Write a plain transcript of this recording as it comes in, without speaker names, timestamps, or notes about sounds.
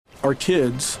Our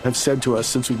kids have said to us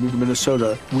since we moved to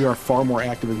Minnesota, we are far more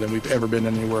active than we've ever been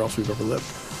anywhere else we've ever lived.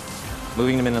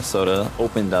 Moving to Minnesota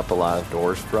opened up a lot of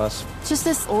doors for us. Just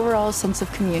this overall sense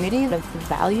of community, of the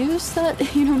values that,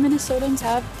 Minnesotans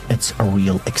have. It's a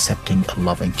real accepting,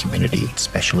 loving community,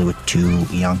 especially with 2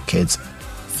 young kids.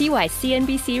 See why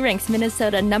CNBC ranks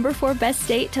Minnesota number 4 best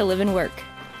state to live and work.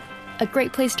 A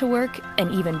great place to work,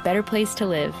 an even better place to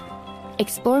live.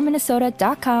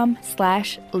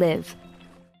 ExploreMinnesota.com/live.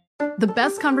 The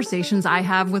best conversations I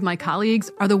have with my colleagues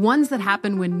are the ones that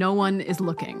happen when no one is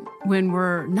looking, when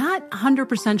we're not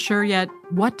 100% sure yet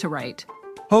what to write.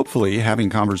 Hopefully,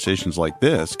 having conversations like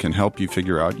this can help you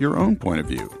figure out your own point of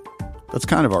view. That's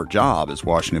kind of our job as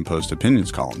Washington Post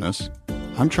opinions columnists.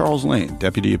 I'm Charles Lane,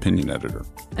 Deputy Opinion Editor.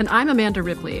 And I'm Amanda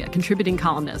Ripley, a contributing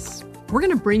columnist. We're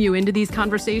going to bring you into these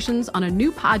conversations on a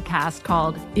new podcast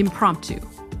called Impromptu.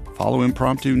 Follow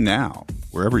Impromptu now,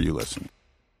 wherever you listen.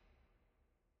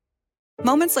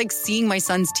 Moments like seeing my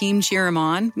son's team cheer him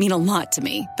on mean a lot to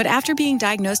me. But after being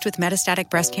diagnosed with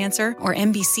metastatic breast cancer, or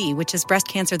MBC, which is breast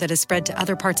cancer that has spread to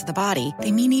other parts of the body,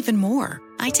 they mean even more.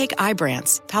 I take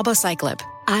Ibrance, palbociclib.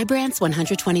 Ibrance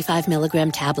 125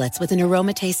 milligram tablets with an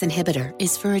aromatase inhibitor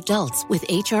is for adults with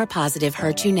HR-positive,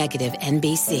 HER2-negative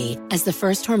MBC as the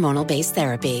first hormonal-based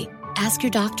therapy. Ask your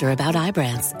doctor about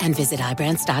Ibrance and visit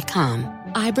Ibrance.com.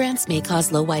 Ibrance may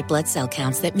cause low white blood cell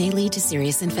counts that may lead to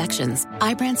serious infections.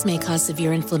 Ibrance may cause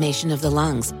severe inflammation of the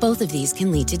lungs. Both of these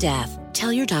can lead to death.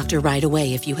 Tell your doctor right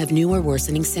away if you have new or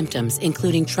worsening symptoms,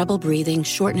 including trouble breathing,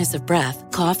 shortness of breath,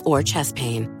 cough, or chest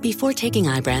pain. Before taking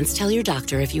Ibrance, tell your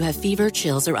doctor if you have fever,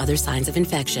 chills, or other signs of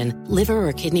infection, liver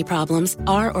or kidney problems,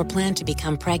 are or plan to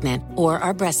become pregnant, or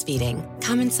are breastfeeding.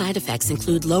 Common side effects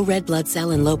include low red blood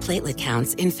cell and low platelet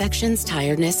counts, infections,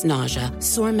 tiredness, nausea,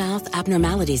 sore mouth,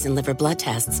 abnormalities in liver blood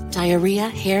tests, diarrhea,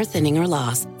 hair thinning or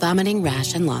loss, vomiting,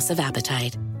 rash, and loss of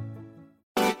appetite.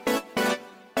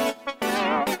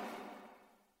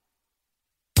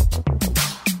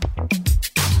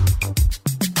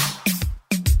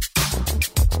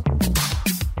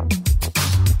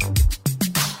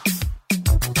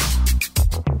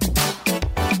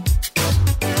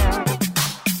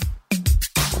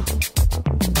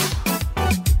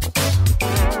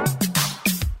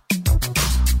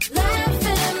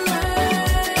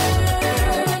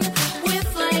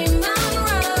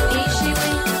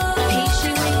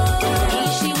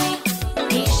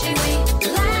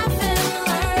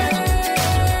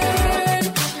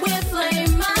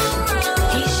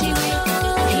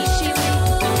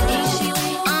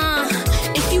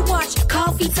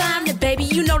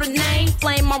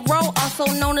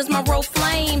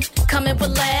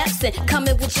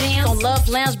 Coming with jams on Love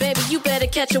Lounge, baby. You better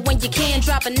catch it when you can.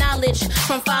 Dropping knowledge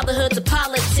from fatherhood to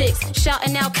politics,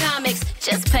 shouting out comics,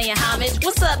 just paying homage.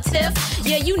 What's up, Tiff?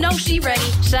 Yeah, you know she ready.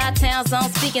 Chi-Town's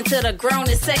on, speaking to the grown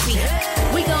and sexy.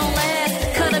 We gon'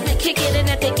 laugh, cut up and kick it,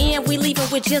 and at the end we leaving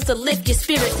with just to lift your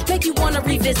spirits, make you wanna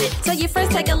revisit. Tell your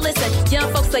friends, take a listen.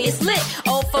 Young folks say it's lit,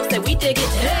 old folks say we dig it.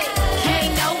 Hey,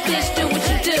 can't no bitch do what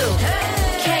you do.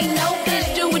 Can't no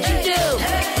bitch do what you do.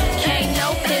 Can't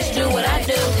no bitch do what I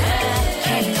do.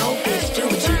 Can't no bitch do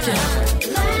what you do.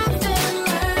 Laugh and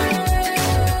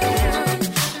learn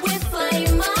with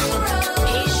Flame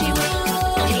Monroe. Ishiwi,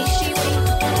 Ishiwi,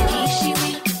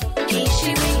 Ishiwi,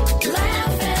 Ishiwi.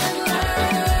 Laugh and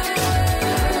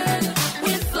learn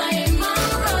with Flame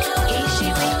Monroe.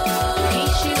 Ishiwi,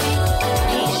 Ishiwi,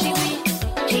 Ishiwi,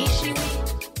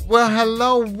 Ishiwi. Well,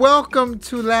 hello, welcome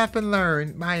to Laugh and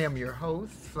Learn. I am your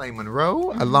host, Flame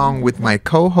Monroe, along with my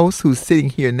co-host who's sitting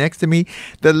here next to me,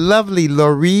 the lovely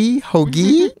Laurie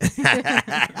Hoagie.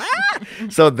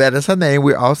 So that is her name.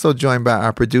 We're also joined by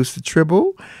our producer,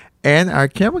 Tribble, and our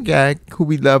camera guy, who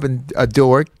we love and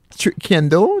adore,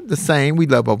 Kendall. The same. We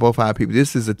love both our people.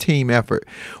 This is a team effort.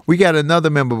 We got another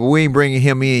member, but we ain't bringing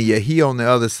him in yet. He on the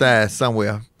other side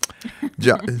somewhere.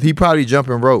 He probably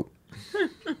jumping rope.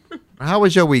 How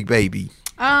was your week, baby?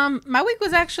 My week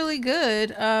was actually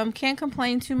good. Can't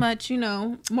complain too much,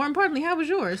 More importantly, how was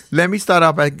yours? Let me start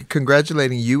off by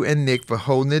congratulating you and Nick for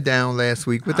holding it down last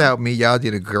week without me. Y'all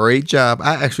did a great job.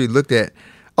 I actually looked at,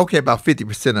 about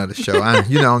 50% of the show. I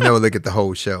never look at the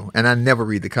whole show, and I never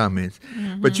read the comments.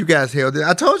 Mm-hmm. But you guys held it.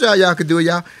 I told y'all could do it.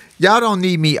 Y'all don't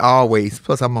need me always.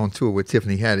 Plus, I'm on tour with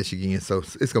Tiffany Haddish again, so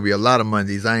it's going to be a lot of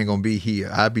Mondays. I ain't going to be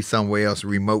here. I'll be somewhere else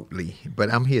remotely,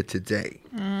 but I'm here today.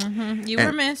 Mm-hmm. You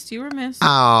were missed.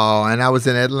 Oh, and I was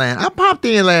in Atlanta. I popped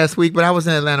in last week, but I was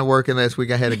in Atlanta working last week.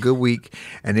 I had a good week,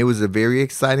 and it was a very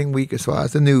exciting week as far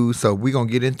as the news, so we're going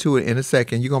to get into it in a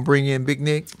second. You going to bring in Big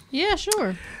Nick? Yeah,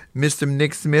 sure. Mr.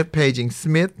 Nick Smith, paging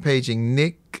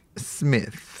Nick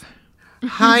Smith.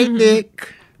 Hi,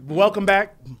 Nick. Welcome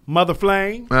back, Mother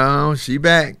Flame. Oh, she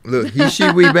back. Look,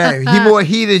 we back. He more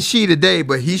he than she today,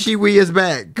 but we is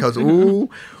back. Because,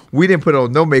 we didn't put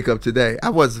on no makeup today. I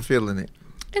wasn't feeling it.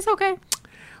 It's okay.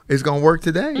 It's going to work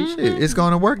today. Shit, it's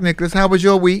going to work, Nicholas. How was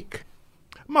your week?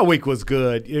 My week was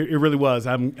good. It really was.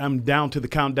 I'm down to the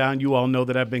countdown. You all know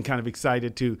that I've been kind of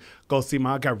excited to go see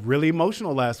I got really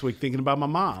emotional last week thinking about my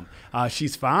mom.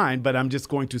 She's fine, but I'm just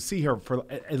going to see her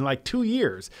in like 2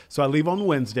 years. So I leave on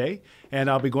Wednesday, and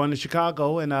I'll be going to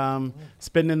Chicago and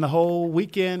spending the whole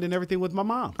weekend and everything with my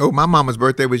mom. Oh, my mama's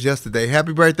birthday was yesterday.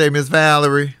 Happy birthday, Miss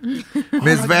Valerie.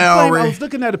 Miss Valerie. I was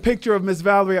looking at a picture of Miss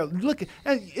Valerie.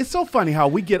 It's so funny how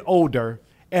we get older,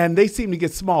 and they seem to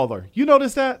get smaller. You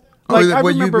notice that?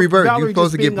 Like, you revert. You're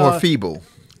supposed to get more feeble.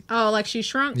 Oh, like she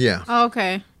shrunk? Yeah. Oh,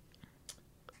 okay.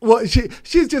 Well,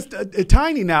 she's just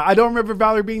tiny now. I don't remember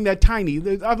Valerie being that tiny.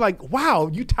 I'm like, wow,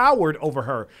 you towered over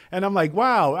her. And I'm like,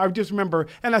 wow. I just remember,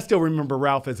 and I still remember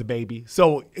Ralph as a baby.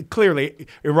 So clearly,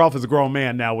 Ralph is a grown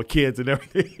man now with kids and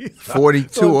everything.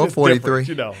 42 or 43.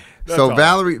 You know. So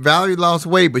Valerie lost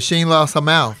weight, but she ain't lost her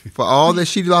mouth. For all that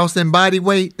she lost in body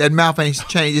weight, that mouth ain't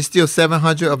changed. It's still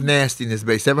 700 of nastiness,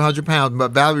 baby. 700 pounds. But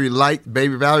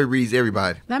baby Valerie reads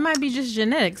everybody. That might be just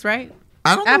genetics, right?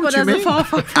 I don't know what you mean. Apple doesn't fall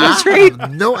from the tree. I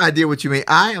have no idea what you mean.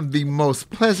 I am the most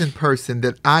pleasant person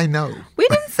that I know. We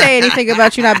didn't say anything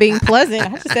about you not being pleasant. I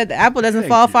just said the apple doesn't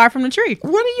fall far from the tree.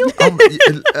 What are you?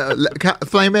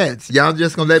 Flamettes, y'all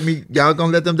just gonna let me? Y'all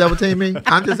gonna let them double team me?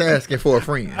 I'm just asking for a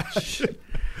friend.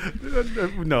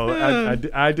 No,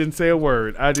 I didn't say a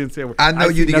word. I know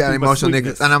you got emotional,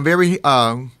 Nicholas, and I'm very.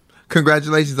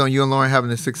 Congratulations on you and Lauren having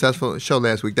a successful show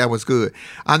last week. That was good.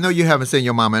 I know you haven't seen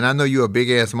your mama, and I know you're a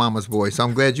big-ass mama's boy, so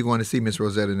I'm glad you're going to see Miss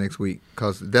Rosetta next week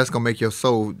because that's going to make your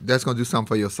soul, that's going to do something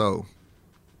for your soul.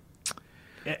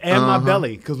 And my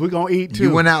belly, because we're going to eat, too.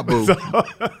 You went out, boo.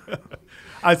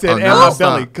 I said, and my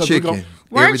belly. Chicken.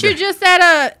 Weren't you just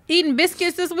at eating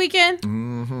biscuits this weekend?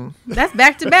 Mm-hmm. That's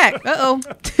back-to-back. Uh-oh.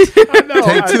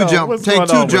 Take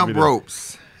two jump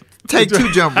ropes. Take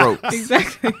 2 jump ropes.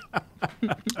 Exactly.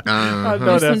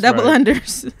 Some double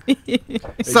unders.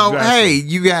 So, hey,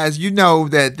 you guys, you know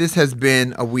that this has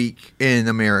been a week in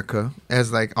America,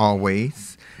 as like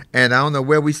always. And I don't know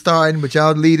where we starting, but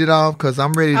y'all lead it off because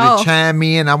I'm ready to chime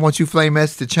in. I want you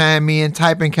Flamettes to chime in.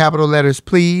 Type in capital letters,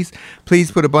 please.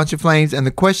 Please put a bunch of flames. And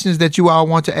the questions that you all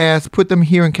want to ask, put them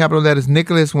here in capital letters.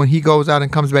 Nicholas, when he goes out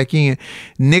and comes back in,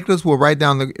 Nicholas will write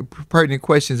down the pertinent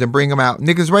questions and bring them out.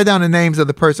 Nicholas, write down the names of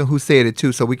the person who said it,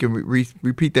 too, so we can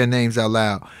repeat their names out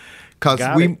loud. Because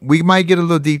we might get a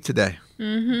little deep today.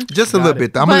 Mm-hmm. Just a little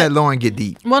bit. I'm going to let Lauren get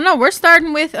deep. Well, no, we're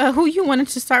starting with who you wanted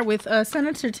to start with,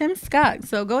 Senator Tim Scott.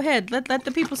 So go ahead. Let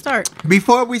the people start.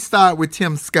 Before we start with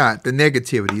Tim Scott, the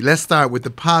negativity, let's start with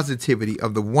the positivity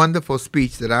of the wonderful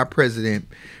speech that our President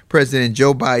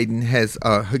Joe Biden has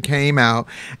came out.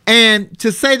 And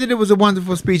to say that it was a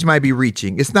wonderful speech might be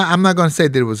reaching. It's not. I'm not going to say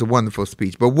that it was a wonderful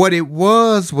speech. But what it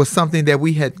was something that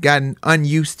we had gotten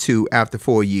unused to after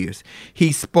 4 years.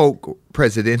 He spoke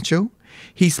presidential.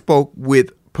 He spoke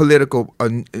with political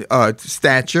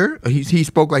stature. He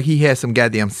spoke like he had some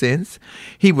goddamn sense.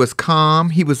 He was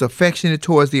calm. He was affectionate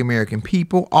towards the American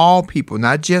people, all people,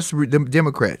 not just the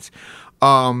Democrats.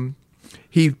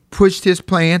 He pushed his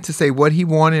plan to say what he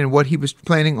wanted and what he was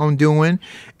planning on doing,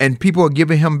 and people are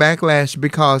giving him backlash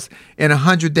because in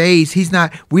 100 days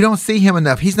we don't see him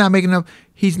enough. He's not making enough.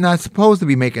 He's not supposed to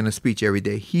be making a speech every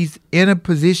day. He's in a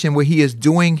position where he is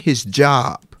doing his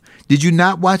job. Did you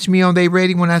not watch me on They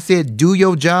Ready when I said, do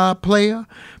your job, player?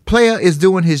 Player is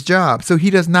doing his job. So he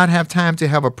does not have time to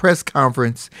have a press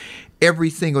conference every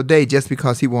single day just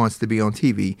because he wants to be on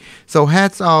TV. So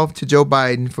hats off to Joe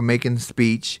Biden for making the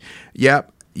speech.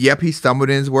 Yep, he stumbled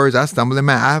in his words. I stumbled in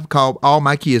mine. I've called all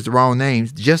my kids the wrong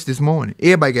names just this morning.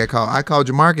 Everybody got called. I called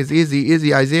Jamarcus,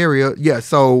 Izzy, Isaiah. Yeah,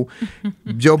 so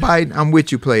Joe Biden, I'm with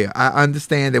you, player. I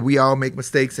understand that we all make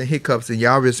mistakes and hiccups, and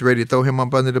y'all just ready to throw him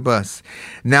up under the bus.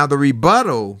 Now, the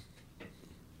rebuttal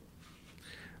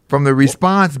from the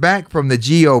response back from the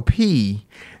GOP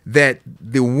that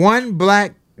the one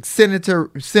black Senator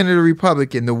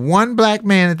Republican, the one black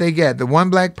man that they got, the one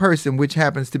black person, which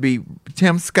happens to be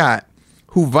Tim Scott,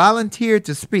 who volunteered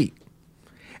to speak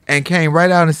and came right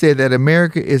out and said that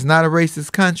America is not a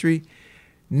racist country.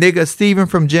 Nigga, Stephen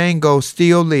from Django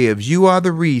still lives. You are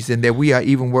the reason that we're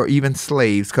even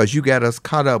slaves because you got us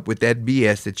caught up with that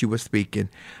BS that you were speaking.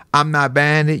 I'm not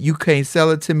buying it. You can't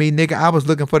sell it to me, nigga. I was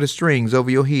looking for the strings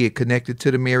over your head connected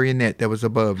to the marionette that was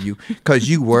above you because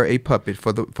you were a puppet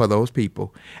for those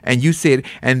people. And you said,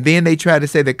 and then they tried to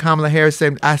say that Kamala Harris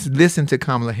said, I listened to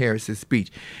Kamala Harris's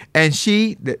speech. And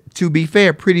she, to be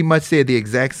fair, pretty much said the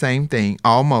exact same thing,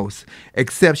 almost,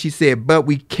 except she said, but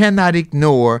we cannot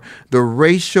ignore the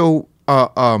racial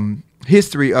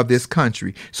history of this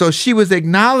country. So she was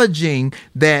acknowledging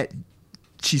that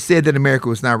she said that America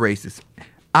was not racist.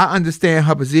 I understand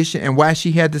her position and why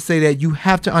she had to say that. You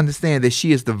have to understand that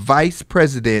she is the vice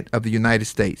president of the United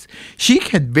States. She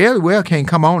can very well can't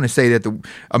come on and say that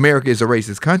America is a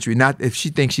racist country, not if she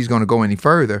thinks she's going to go any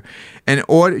further. And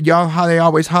or y'all, how they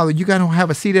always holler, you got to have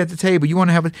a seat at the table. You want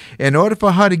to have in order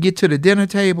for her to get to the dinner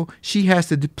table, she has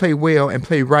to play well and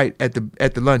play right at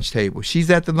the lunch table. She's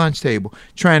at the lunch table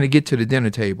trying to get to the dinner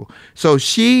table. So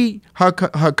her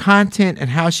content and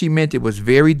how she meant it was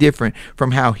very different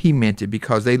from how he meant it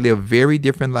because they live very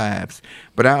different lives.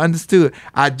 But I understood.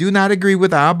 I do not agree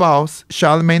with our boss,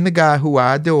 Charlamagne the guy who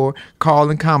I adore,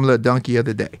 calling Kamala a donkey of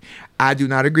the day. I do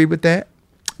not agree with that.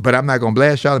 But I'm not going to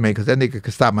blast Charlamagne because that nigga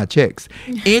could stop my checks.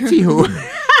 Anywho,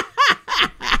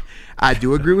 I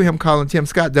do agree with him calling Tim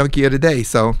Scott donkey of the day.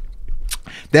 So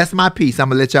that's my piece. I'm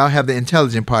going to let y'all have the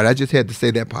intelligent part. I just had to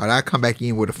say that part. I'll come back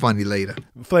in with a funny later.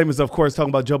 Flame is, of course, talking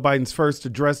about Joe Biden's first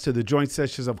address to the joint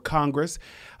sessions of Congress.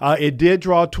 It did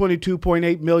draw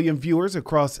 22.8 million viewers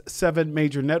across 7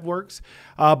 major networks.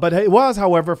 But it was,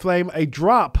 however, Flame, a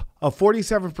drop of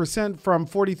 47% from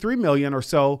 43 million or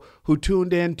so who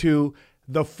tuned in to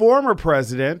the former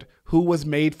president who was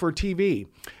made for TV.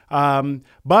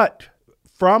 But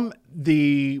from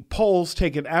the polls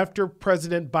taken after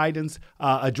President Biden's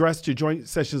address to joint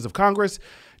sessions of Congress,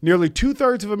 nearly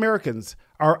 2/3 of Americans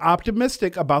are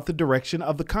optimistic about the direction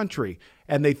of the country.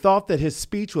 And they thought that his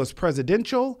speech was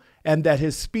presidential and that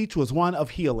his speech was one of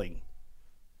healing.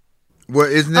 Well,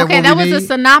 isn't that okay, what that we was need? a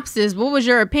synopsis. What was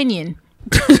your opinion?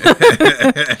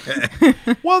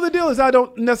 Well, the deal is I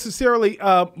don't necessarily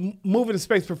move in a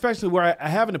space professionally where I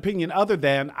have an opinion other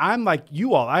than I'm like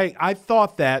you all. I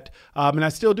thought that, and I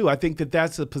still do. I think that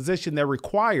that's a position that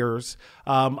requires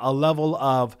a level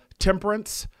of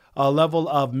temperance, a level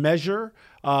of measure,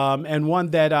 and one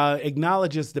that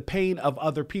acknowledges the pain of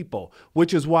other people,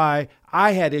 which is why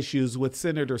I had issues with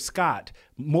Senator Scott,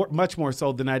 much more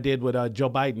so than I did with Joe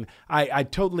Biden. I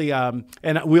totally, and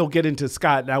we'll get into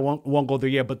Scott, and I won't go there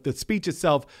yet, but the speech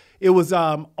itself, it was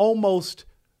almost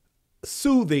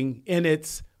soothing in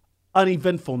its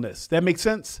uneventfulness. That makes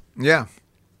sense? Yeah.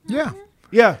 Yeah.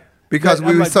 Yeah. Because Yeah,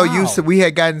 we I'm were like, so wow. used to, we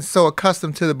had gotten so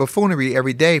accustomed to the buffoonery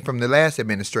every day from the last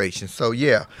administration. So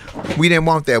yeah, we didn't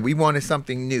want that. We wanted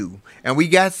something new, and we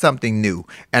got something new.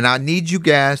 And I need you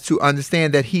guys to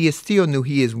understand that he is still new.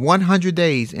 He is 100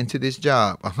 days into this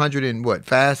job. 100 and what?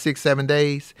 5, 6, 7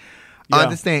 days. Yeah.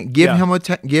 Understand? Give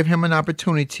him an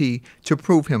opportunity to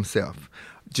prove himself.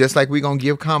 Just like we're going to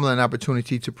give Kamala an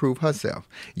opportunity to prove herself.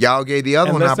 Y'all gave the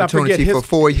other And one an let's not forget opportunity for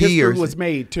 4 history years. was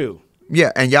made too.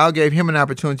 Yeah, and y'all gave him an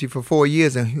opportunity for 4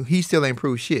 years, and he still ain't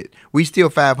proved shit. We still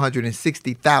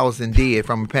 560,000 dead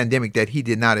from a pandemic that he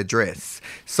did not address.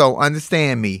 So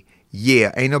understand me.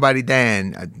 Yeah, ain't nobody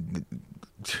dying.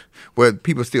 Well,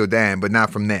 people still dying, but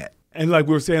not from that. And like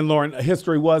we were saying, Lauren,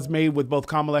 history was made with both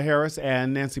Kamala Harris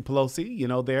and Nancy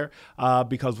Pelosi, there,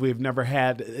 because we've never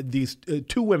had these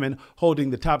 2 women holding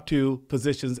the top 2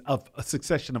 positions of a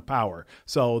succession of power.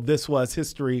 So this was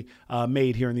history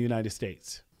made here in the United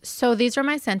States. So these are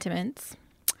my sentiments.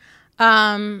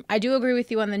 I do agree with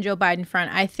you on the Joe Biden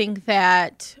front. I think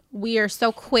that we are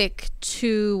so quick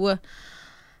to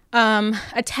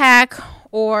attack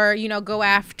or, go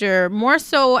after more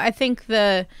so, I think,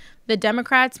 the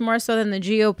Democrats more so than the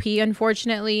GOP,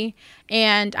 unfortunately.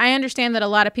 And I understand that a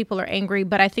lot of people are angry,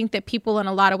 but I think that people in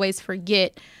a lot of ways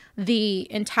forget the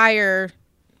entire,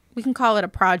 we can call it a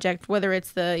project, whether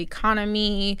it's the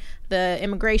economy, the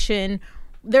immigration.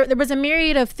 There was a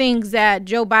myriad of things that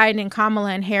Joe Biden and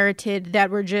Kamala inherited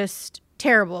that were just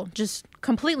terrible, just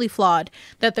completely flawed,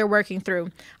 that they're working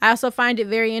through. I also find it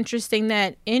very interesting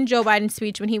that in Joe Biden's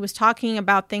speech, when he was talking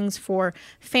about things for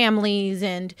families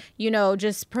and,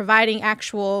 just providing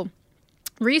actual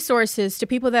resources to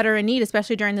people that are in need,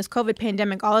 especially during this COVID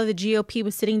pandemic, all of the GOP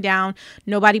was sitting down.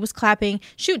 Nobody was clapping.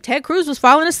 Shoot, Ted Cruz was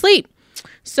falling asleep.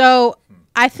 So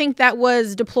I think that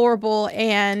was deplorable,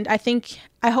 and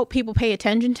I hope people pay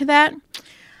attention to that.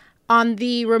 On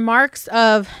the remarks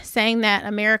of saying that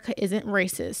America isn't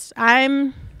racist,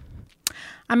 I'm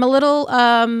a little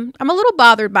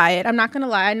bothered by it. I'm not gonna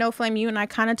lie. I know, Flame, you and I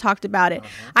kind of talked about it.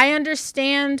 I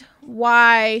understand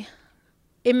why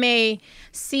it may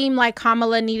seem like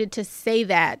Kamala needed to say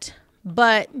that,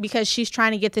 but because she's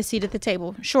trying to get the seat at the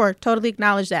table. Sure, totally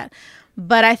acknowledge that.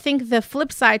 But I think the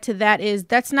flip side to that is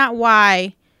that's not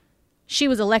why she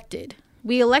was elected.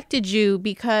 We elected you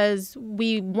because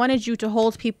we wanted you to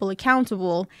hold people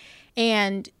accountable,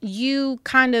 and you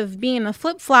kind of being a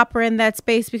flip-flopper in that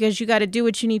space because you got to do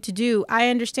what you need to do. I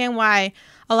understand why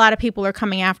a lot of people are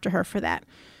coming after her for that,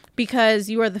 because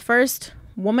you are the first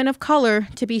woman of color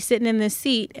to be sitting in this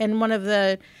seat, and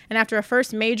after a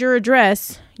first major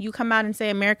address, you come out and say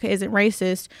America isn't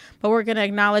racist, but we're going to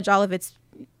acknowledge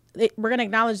we're going to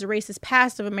acknowledge the racist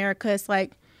past of America. It's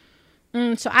like,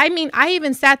 so I mean, I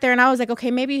even sat there and I was like,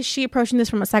 okay, maybe is she approaching this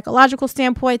from a psychological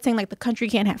standpoint, saying like the country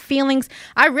can't have feelings.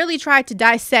 I really tried to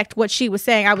dissect what she was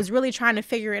saying. I was really trying to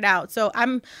figure it out. So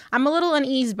I'm a little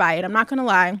uneased by it. I'm not going to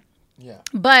lie. Yeah.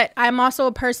 But I'm also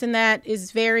a person that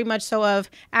is very much so of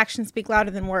actions speak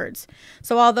louder than words.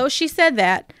 So although she said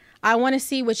that, I want to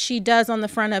see what she does on the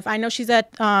front of. I know she's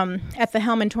at the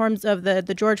helm in terms of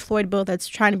the George Floyd bill that's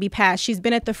trying to be passed. She's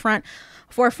been at the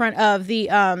forefront of the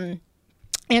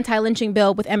anti-lynching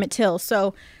bill with Emmett Till.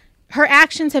 So her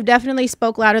actions have definitely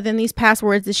spoke louder than these past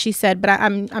words that she said. But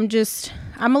I'm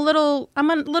a little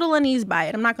uneased by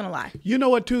it. I'm not going to lie. You know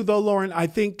what, too, though, Lauren? I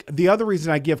think the other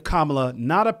reason I give Kamala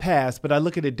not a pass, but I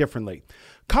look at it differently.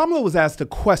 Kamala was asked a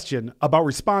question about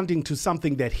responding to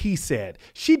something that he said.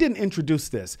 She didn't introduce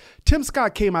this. Tim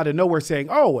Scott came out of nowhere saying,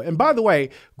 oh, and by the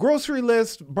way, grocery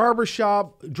list,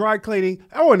 barbershop, dry cleaning.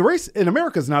 Oh, and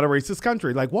America's not a racist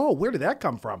country. Like, whoa, where did that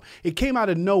come from? It came out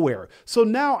of nowhere. So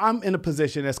now I'm in a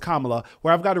position as Kamala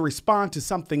where I've got to respond to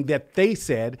something that they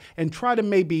said and try to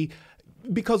maybe,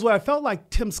 because what I felt like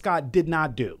Tim Scott did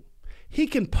not do, he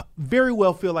can very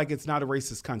well feel like it's not a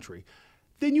racist country.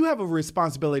 Then you have a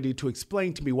responsibility to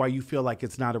explain to me why you feel like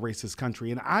it's not a racist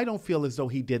country. And I don't feel as though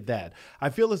he did that.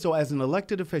 I feel as though as an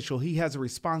elected official, he has a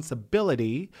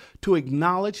responsibility to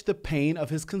acknowledge the pain of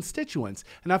his constituents.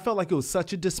 And I felt like it was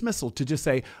such a dismissal to just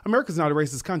say, America's not a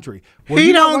racist country. Well,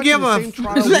 he don't give a...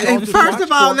 First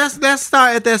of all, let's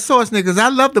start at that source, niggas. I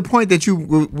love the point that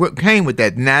you came with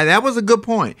that. Now, that was a good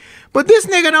point. But this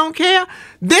nigga don't care.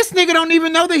 This nigga don't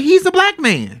even know that he's a black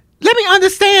man. Let me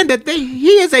understand that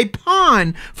he is a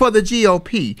pawn for the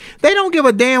GOP. They don't give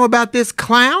a damn about this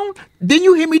clown. Didn't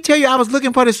you hear me tell you I was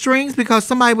looking for the strings because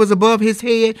somebody was above his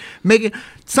head making?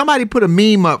 Somebody put a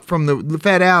meme up from the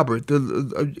Fat Albert,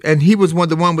 and he was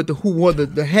the one with who wore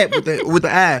the hat with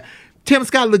the eye. Tim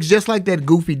Scott looks just like that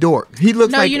goofy dork. He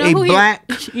looks like a black.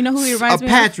 You know who he reminds me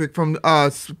of? Patrick from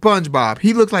SpongeBob.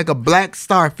 He looks like a black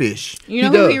starfish. You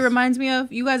know who he reminds me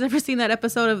of? You guys ever seen that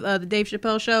episode of the Dave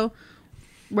Chappelle show?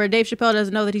 Where Dave Chappelle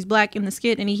doesn't know that he's black in the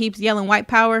skit and he keeps yelling white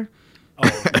power.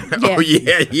 Oh,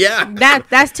 yeah.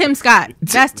 That's Tim Scott.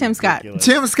 That's Tim Scott.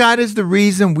 Tim Scott is the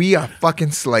reason we are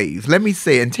fucking slaves. Let me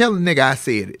say it, and tell the nigga I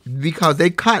said it. Because they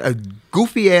caught a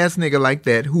goofy ass nigga like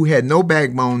that who had no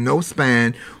backbone, no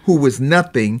spine, who was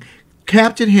nothing,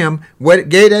 captured him,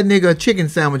 gave that nigga a chicken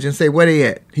sandwich and say, where they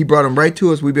at? He brought him right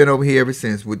to us. We've been over here ever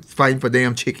since with fighting for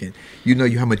damn chicken. You know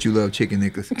how much you love chicken,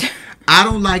 niggas. I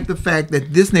don't like the fact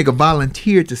that this nigga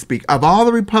volunteered to speak. Of all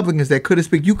the Republicans that could have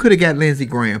spoken, you could have got Lindsey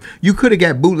Graham. You could have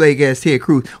got bootleg ass Ted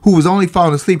Cruz, who was only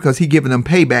falling asleep because he giving them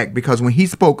payback, because when he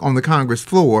spoke on the Congress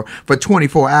floor for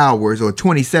 24 hours or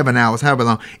 27 hours, however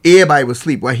long, everybody was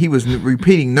asleep while he was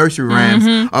repeating nursery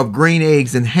rhymes of green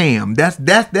eggs and ham. That's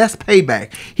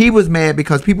payback. He was mad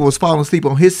because people was falling asleep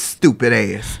on his stupid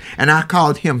ass. And I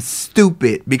called him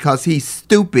stupid because he's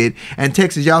stupid. And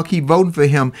Texas, y'all keep voting for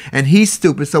him and he's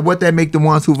stupid. So what that make the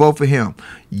ones who vote for him?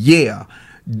 Yeah.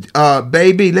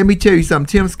 Baby, let me tell you something.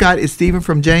 Tim Scott is Stephen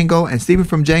from Django, and Stephen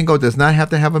from Django does not have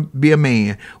to be a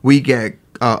man. We got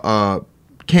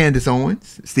Candace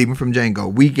Owens, Stephen from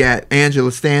Django. We got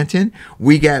Angela Stanton.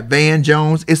 We got Van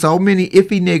Jones. It's so many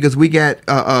iffy niggas. We got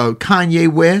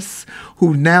Kanye West,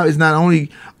 who now is not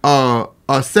only a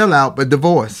sellout but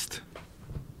divorced.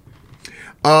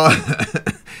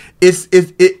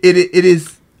 It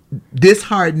is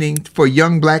disheartening for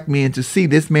young black men to see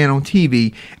this man on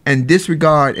TV and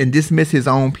disregard and dismiss his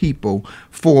own people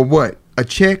for what? A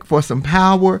check for some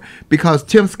power? Because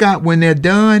Tim Scott, when they're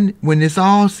done, when it's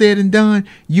all said and done,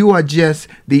 you are just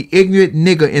the ignorant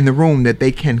nigger in the room that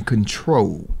they can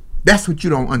control. That's what you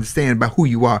don't understand about who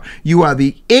you are. You are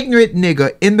the ignorant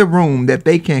nigger in the room that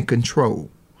they can control.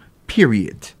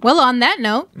 Period. Well, on that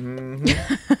note,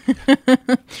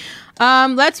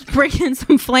 let's bring in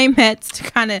some flameheads to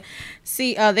kind of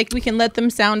see we can let them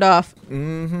sound off.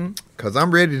 Because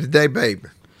I'm ready today, baby.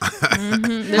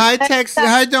 Hi, Texas.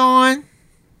 How you doing?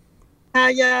 How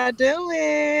y'all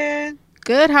doing?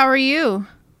 Good. How are you?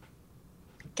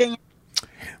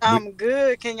 I'm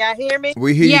good. Can y'all hear me?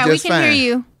 We hear you just fine. Yeah, we can hear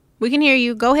you. We can hear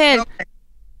you. Go ahead.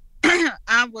 Okay.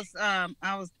 I was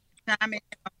chiming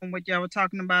in on what y'all were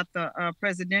talking about the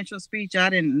presidential speech.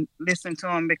 I didn't listen to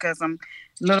him because I'm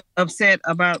a little upset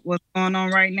about what's going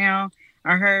on right now.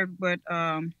 I heard what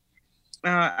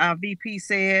our VP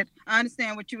said. I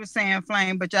understand what you were saying,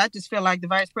 Flame, but I just feel like the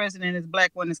vice president is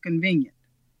black when it's convenient.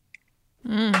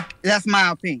 That's my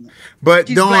opinion. But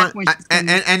She's Dawn, black when she's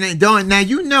convenient. and Dawn, now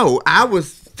you know I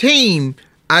was team.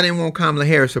 I didn't want Kamala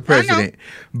Harris for president,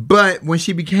 but when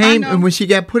she became and when she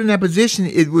got put in that position,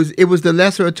 it was the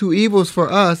lesser of two evils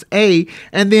for us. A,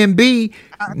 and then B.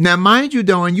 Now, mind you,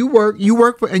 Dawn, you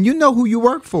work for, and you know who you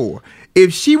work for.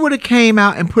 If she would have came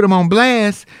out and put them on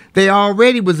blast, they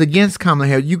already was against Kamala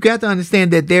Harris. You got to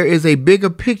understand that there is a bigger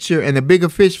picture and a bigger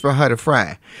fish for her to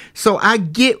fry. So I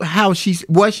get what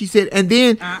she said, and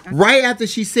then right after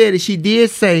she said it, she did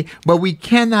say, "But we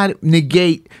cannot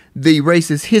negate the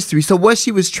racist history." So what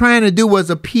she was trying to do was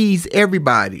appease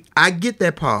everybody. I get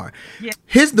that part. Yeah.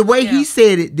 The way he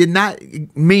said it did not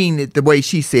mean it the way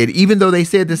she said it, even though they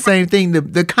said the same thing.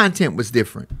 The content was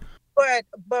different.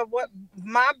 But what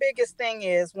my biggest thing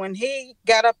is, when he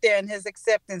got up there in his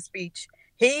acceptance speech,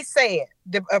 he said,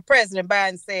 President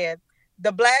Biden said,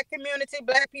 "The black community,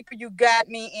 black people, you got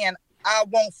me in. I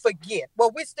won't forget."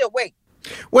 Well, we still wait.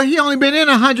 Well, he only been in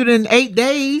 108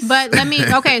 days. But let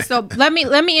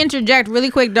me interject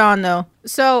really quick, Dawn, though.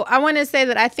 So I want to say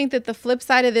that I think that the flip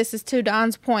side of this is, to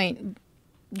Dawn's point,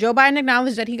 Joe Biden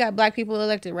acknowledged that he got black people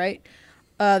elected, right?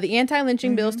 The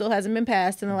anti-lynching bill still hasn't been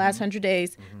passed in the last 100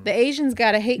 days. The Asians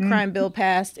got a hate crime bill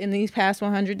passed in these past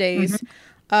 100 days.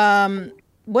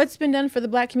 What's been done for the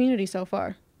black community so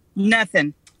far?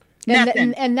 Nothing.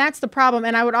 And that's the problem.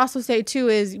 And I would also say, too,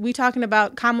 is we talking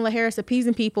about Kamala Harris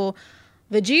appeasing people.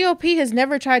 The GOP has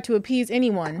never tried to appease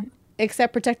anyone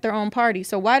except protect their own party.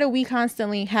 So why do we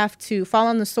constantly have to fall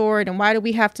on the sword, and why do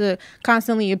we have to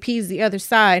constantly appease the other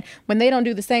side when they don't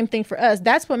do the same thing for us?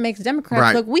 That's what makes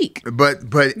Democrats look weak. But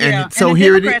and so the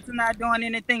here Democrats are not doing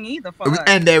anything either for us.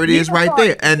 And there it is right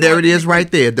there. And there it is right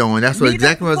there, Dawn. That's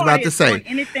exactly what I was about to say.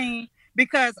 Anything,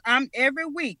 because every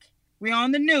week we're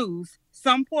on the news,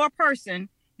 some poor person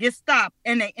gets stopped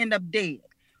and they end up dead.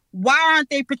 Why aren't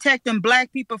they protecting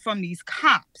black people from these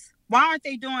cops? Why aren't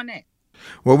they doing that?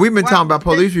 Well, we've been talking about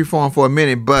police reform for a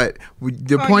minute, but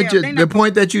the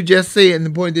point that you just said and the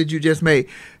point that you just made.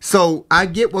 So I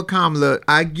get what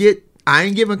I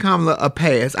ain't giving Kamala a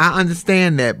pass. I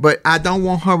understand that, but I don't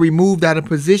want her removed out of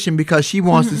position because she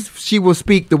wants to. She will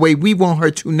speak the way we want her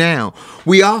to now.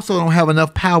 We also don't have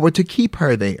enough power to keep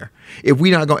her there. If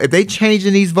they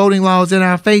changing these voting laws in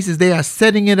our faces, they are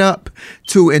setting it up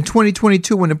to, in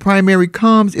 2022, when the primary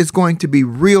comes, it's going to be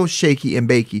real shaky and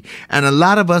bakey. And a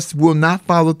lot of us will not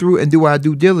follow through and do our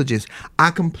due diligence.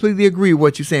 I completely agree with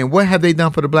what you're saying. What have they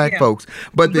done for the black folks?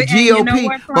 But the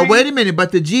GOP, but wait a minute,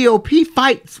 but the GOP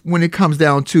fights when it comes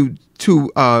down to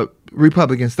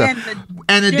Republican stuff.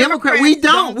 And the Democrat, we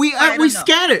don't. We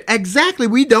scattered. Exactly.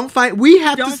 We don't fight. We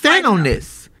have to stand on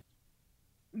this.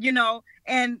 You know,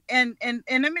 and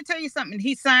let me tell you something.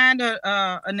 He signed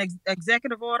an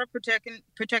executive order protecting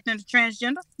the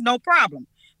transgender. No problem.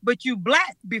 But you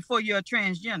black before you're a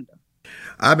transgender.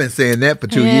 I've been saying that for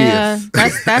 2 years.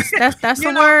 That's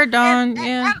the word, Dawn.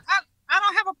 Yeah. I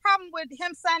don't have a problem with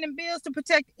him signing bills to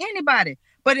protect anybody,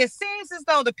 but it seems as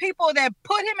though the people that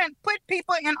put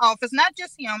people in office, not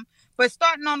just him, but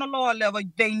starting on the lower level,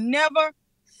 they never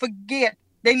forget.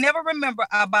 They never remember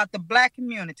about the black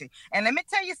community. And let me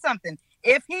tell you something.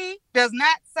 If he does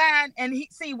not sign, and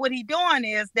what he doing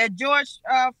is that George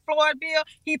Floyd bill,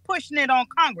 he pushing it on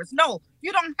Congress. No,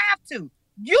 you don't have to.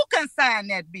 You can sign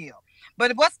that bill.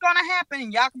 But what's going to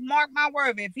happen, y'all can mark my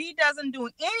word, if he doesn't do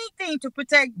anything to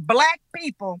protect black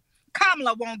people,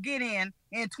 Kamala won't get in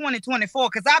 2024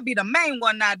 because I'll be the main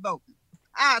one not voting.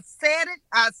 I said it.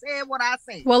 I said what I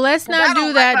said. Well, let's not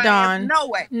do that, Dawn. No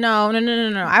way. No.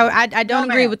 I don't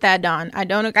agree with that, Dawn. I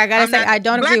don't agree with that.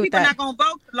 Black people not gonna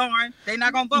vote, Lauren. They're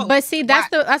not gonna vote. But see,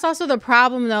 that's also the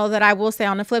problem, though, that I will say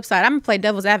on the flip side. I'm gonna play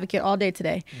devil's advocate all day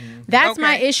today. That's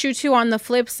my issue too. On the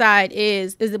flip side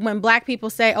is when black people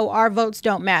say, "Oh, our votes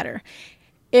don't matter."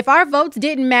 If our votes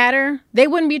didn't matter, they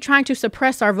wouldn't be trying to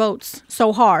suppress our votes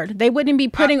so hard. They wouldn't be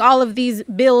putting all of these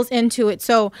bills into it.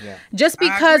 So just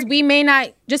because we may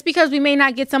not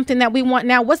get something that we want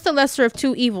now, what's the lesser of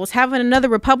two evils? Having another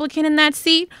Republican in that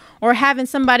seat or having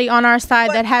somebody on our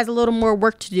side that has a little more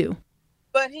work to do?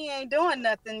 But he ain't doing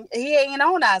nothing. He ain't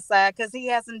on our side because he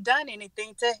hasn't done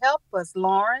anything to help us,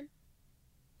 Lauren.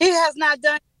 He has not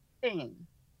done anything.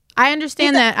 I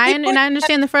understand that. I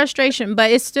understand the frustration, but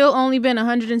it's still only been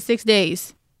 106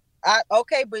 days.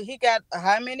 Okay, but he got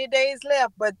how many days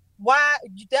left? But why?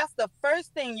 That's the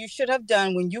first thing you should have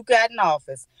done when you got in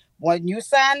office. When you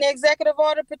signed the executive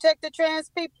order to protect the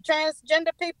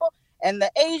transgender people and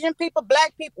the Asian people,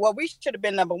 black people. Well, we should have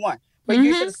been number one, but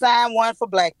you should have signed one for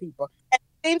black people. And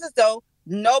it seems as though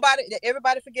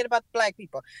everybody forget about the black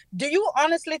people. Do you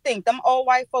honestly think them old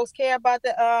white folks care about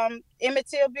the Emmett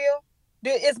Till bill?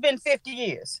 It's been 50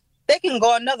 years. They can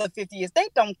go another 50 years. They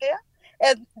don't care.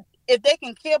 And if they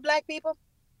can kill black people,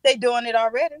 they doing it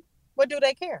already. What do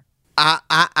they care?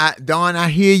 Dawn, I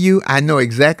hear you. I know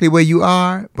exactly where you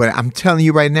are, but I'm telling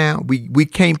you right now, we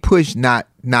can't push not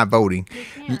voting.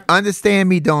 Understand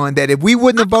me, Dawn, that if we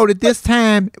wouldn't have voted this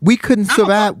time, we couldn't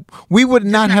survive. We would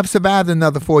not have survived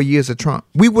another 4 years of Trump.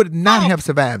 We would not have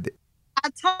survived it. I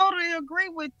totally agree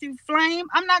with you, Flame.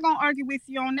 I'm not going to argue with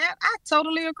you on that. I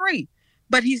totally agree.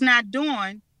 But he's not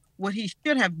doing what he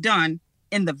should have done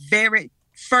in the very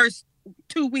first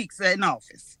 2 weeks in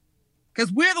office.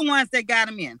 Because we're the ones that got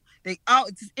him in.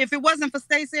 If it wasn't for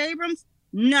Stacey Abrams,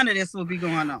 none of this would be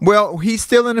going on. Well, he's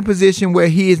still in a position where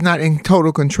he is not in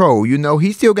total control. You know,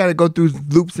 he still got to go through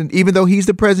loops, and even though he's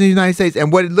the president of the United States,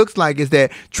 and what it looks like is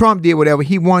that Trump did whatever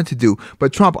he wanted to do,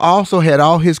 but Trump also had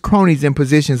all his cronies in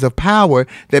positions of power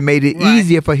that made it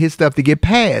easier for his stuff to get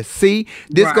passed. See,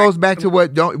 this goes back to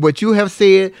what you have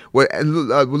said, what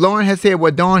Lauren has said,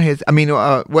 what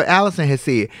what Allison has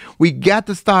said. We got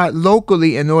to start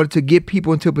locally in order to get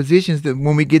people into positions that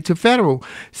when we get to federal.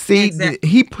 See,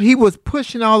 he was pushing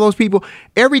all those people.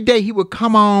 Every day he would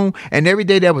come on, and every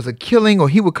day there was a killing, or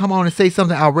he would come on and say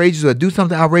something outrageous or do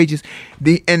something outrageous.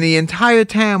 The entire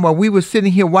time while we were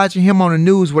sitting here watching him on the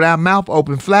news with our mouth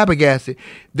open, flabbergasted,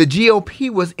 the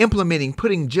GOP was implementing,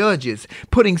 putting judges,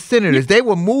 putting senators. They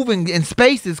were moving in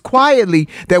spaces quietly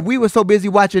that we were so busy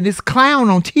watching this clown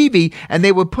on TV, and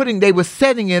they were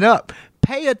setting it up.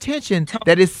 Pay attention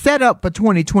that it's set up for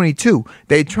 2022.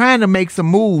 They're trying to make some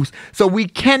moves. So we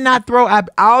cannot throw out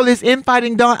all this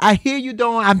infighting, Dawn. I hear you,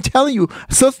 Dawn. I'm telling you,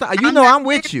 sister, I'm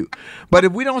with you. But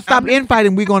if we don't stop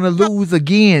infighting, we're going to lose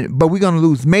again. But we're going to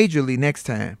lose majorly next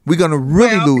time. We're going to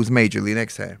really lose majorly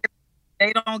next time.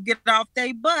 They don't get off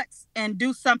their butts and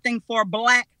do something for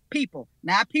black people.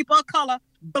 Not people of color,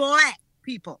 black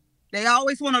people. They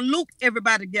always want to loop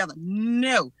everybody together.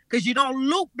 No, because you don't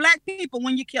loop black people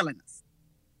when you're killing us.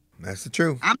 That's the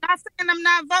truth. I'm not saying I'm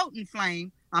not voting,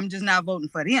 Flame. I'm just not voting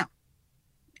for them.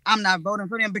 I'm not voting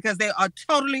for them because they are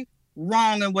totally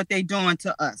wrong in what they're doing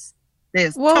to us.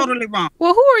 They're totally wrong.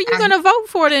 Well, who are you going to vote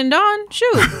for then, Dawn? Shoot.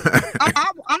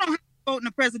 I don't have to vote in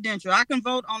the presidential. I can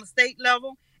vote on the state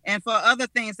level and for other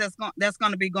things that's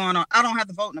going to be going on. I don't have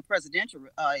to vote in the presidential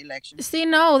election. See,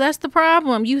 no, that's the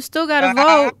problem. You still got to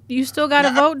vote. You still got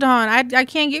to vote, Dawn. I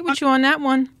can't get with you on that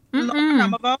one.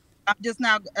 I'm a vote. I'm just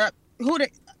now.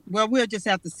 Well, we'll just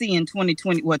have to see in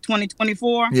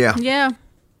 2024? Yeah. Yeah.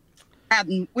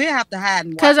 We have to hide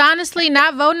and watch. Because honestly,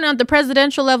 not voting on the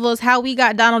presidential level is how we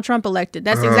got Donald Trump elected.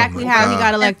 That's exactly how he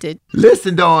got elected.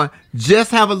 Listen, Dawn,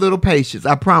 just have a little patience.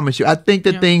 I promise you. I think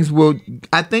that things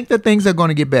are going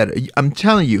to get better. I'm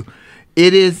telling you,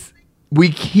 it is.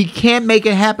 He can't make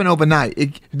it happen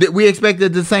overnight. We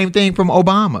expected the same thing from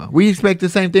Obama. We expect the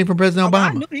same thing from President Obama.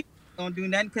 I knew he wasn't going to do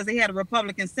nothing because he had a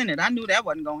Republican Senate. I knew that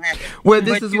wasn't going to happen. Well,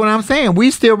 this is what I'm saying.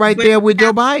 We still right there with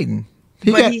Joe Biden.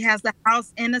 He has the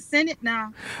House and the Senate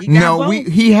now.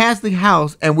 He has the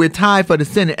House, and we're tied for the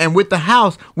Senate. And with the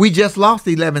House, we just lost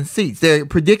 11 seats. They're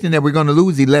predicting that we're going to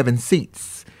lose 11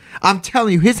 seats. I'm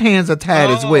telling you, his hands are tied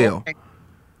as well. Okay.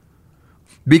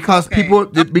 Because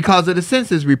because of the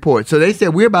census report. So they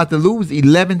said we're about to lose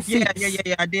 11 seats.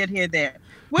 Yeah. I did hear that.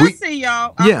 We'll see,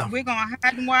 y'all. We're going to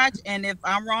hide and watch, and if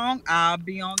I'm wrong, I'll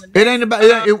be on the next. It ain't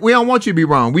about. We don't want you to be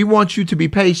wrong. We want you to be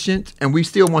patient, and we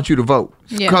still want you to vote.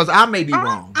 Because I may be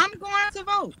wrong. I'm going to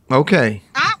vote. Okay.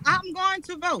 I'm going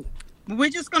to vote. We're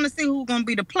just going to see who's going to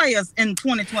be the players in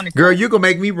 2024. Girl, you're going to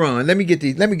make me run. Let me get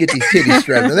these titties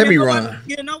strapped. Let me run.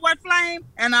 You know what, Flame?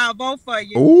 And I'll vote for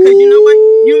you. Because you know what?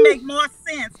 You make more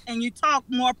sense, and you talk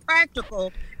more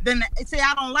practical than. See,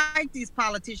 I don't like these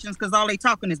politicians because all they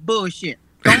talking is bullshit.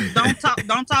 Don't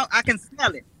talk. I can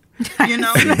smell it. You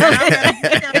know. I'd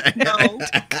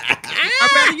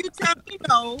rather you tell me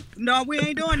no. No, we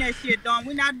ain't doing that shit, Dawn.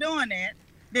 We're not doing that.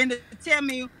 Then to tell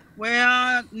me,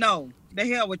 well, no. The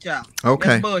hell with y'all. Okay.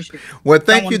 That's bullshit. Well,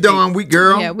 thank you, Dawn.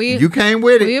 You came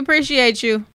with it. We appreciate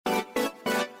you.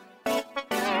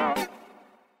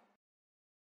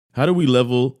 How do we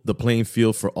level the playing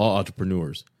field for all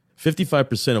entrepreneurs?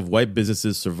 55% of white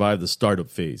businesses survive the startup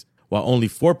phase, while only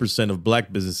 4% of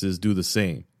black businesses do the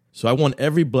same. So I want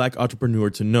every black entrepreneur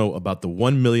to know about the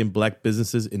 1 Million Black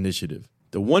Businesses Initiative.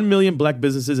 The 1 Million Black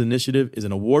Businesses Initiative is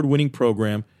an award-winning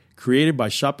program created by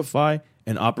Shopify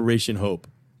and Operation Hope.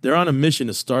 They're on a mission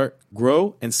to start,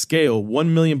 grow, and scale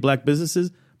 1 million black businesses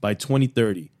by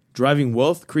 2030, driving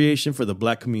wealth creation for the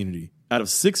black community. Out of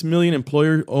 6 million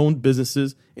employer-owned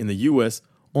businesses in the U.S.,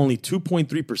 only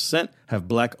 2.3% have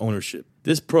black ownership.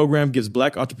 This program gives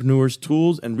black entrepreneurs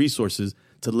tools and resources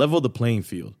to level the playing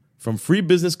field, from free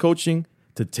business coaching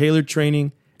to tailored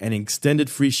training and an extended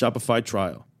free Shopify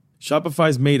trial.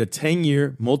 Shopify's made a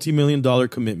 10-year, multi-million-dollar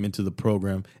commitment to the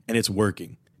program, and it's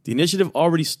working. The initiative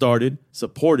already started,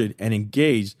 supported, and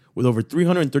engaged with over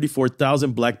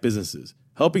 334,000 black businesses,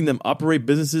 helping them operate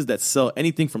businesses that sell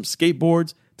anything from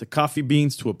skateboards to coffee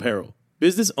beans to apparel.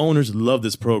 Business owners love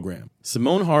this program.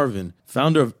 Simone Harvin,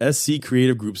 founder of SC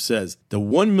Creative Group, says, "The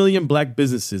 1 million black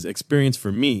businesses experience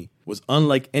for me was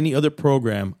unlike any other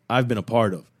program I've been a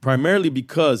part of, primarily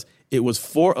because it was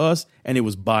for us and it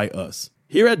was by us."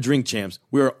 Here at Drink Champs,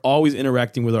 we are always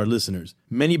interacting with our listeners,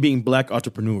 many being black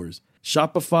entrepreneurs.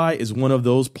 Shopify is one of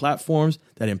those platforms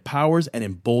that empowers and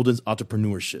emboldens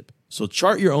entrepreneurship. So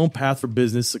chart your own path for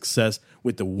business success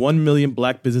with the 1 Million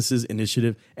Black Businesses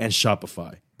Initiative and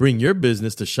Shopify. Bring your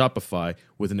business to Shopify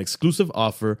with an exclusive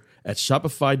offer at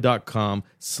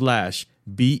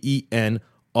shopify.com/BEN,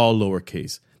 all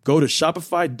lowercase. Go to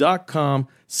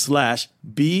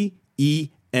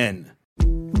shopify.com/BEN.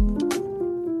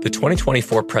 The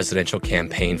 2024 presidential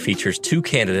campaign features two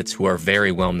candidates who are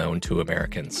very well known to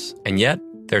Americans. And yet,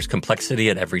 there's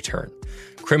complexity at every turn.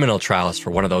 Criminal trials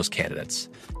for one of those candidates.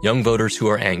 Young voters who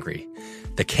are angry.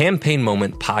 The Campaign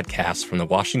Moment podcast from the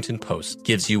Washington Post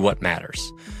gives you what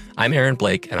matters. I'm Aaron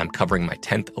Blake, and I'm covering my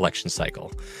 10th election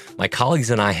cycle. My colleagues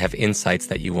and I have insights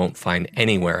that you won't find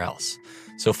anywhere else.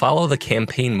 So follow the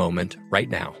Campaign Moment right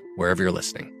now, wherever you're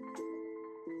listening.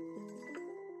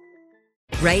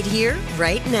 Right here,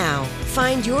 right now.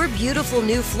 Find your beautiful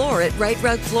new floor at Right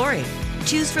Rug Flooring.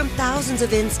 Choose from thousands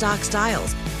of in-stock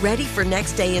styles, ready for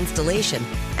next day installation,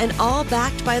 and all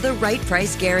backed by the right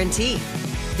price guarantee.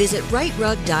 Visit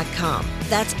rightrug.com.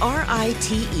 That's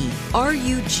RITERUG.com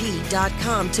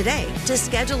today to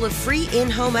schedule a free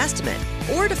in-home estimate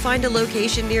or to find a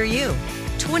location near you.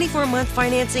 24-month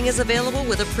financing is available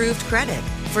with approved credit.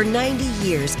 For 90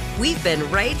 years, we've been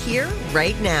right here,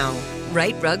 right now.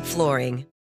 Right Rug Flooring.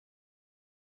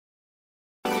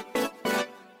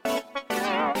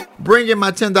 Bring in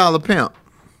my $10 pimp.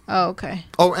 Oh, okay.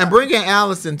 Oh, and bring in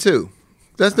Allison, too.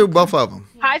 Let's do both of them.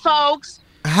 Hi, folks.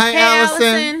 Hi,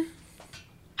 Allison.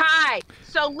 Hi.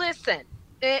 So listen,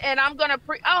 and I'm gonna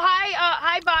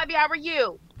hi, Bobby. How are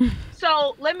you?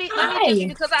 So let me just,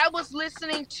 because I was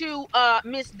listening to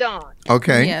Miss Dawn.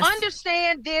 Okay. Yes.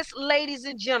 Understand this, ladies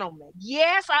and gentlemen.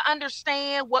 Yes, I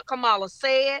understand what Kamala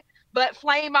said, but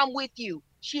Flame, I'm with you.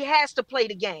 She has to play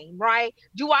the game, right?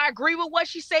 Do I agree with what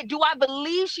she said? Do I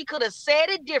believe she could have said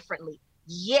it differently?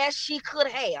 Yes, she could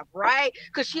have, right?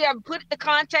 Because she have put the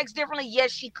context differently.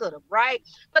 Yes, she could have, right?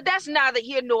 But that's neither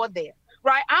here nor there,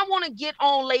 right? I want to get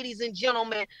on, ladies and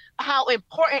gentlemen, how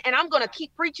important, and I'm going to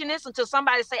keep preaching this until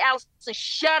somebody say, Allison,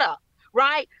 shut up,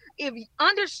 right? If you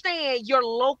understand your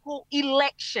local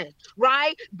election,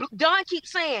 right? Don keeps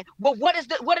saying, well, what are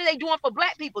they doing for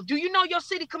black people? Do you know your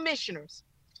city commissioners?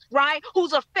 Right?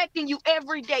 Who's affecting you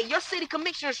every day? Your city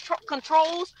commissioner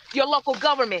controls your local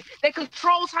government. They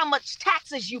controls how much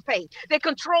taxes you pay. They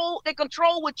control with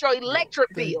your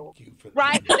electric bill,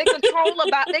 right? They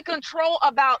control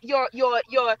about your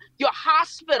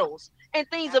hospitals and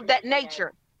things of that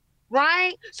nature.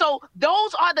 Right? So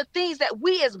those are the things that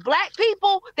we as black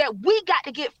people, that we got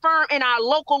to get firm in our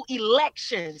local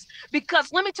elections.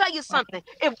 Because let me tell you something,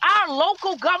 if our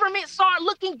local government start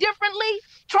looking differently,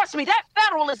 trust me, that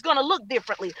federal is going to look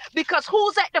differently. Because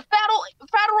who's at the federal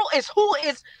is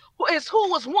who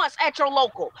was once at your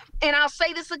local. And I'll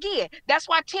say this again, that's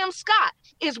why Tim Scott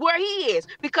is where he is,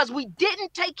 because we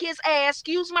didn't take his ass,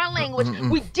 excuse my language,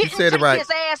 we didn't take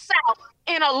his ass out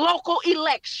in a local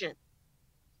election.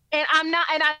 And I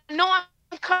know I'm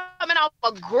coming off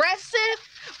aggressive,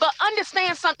 but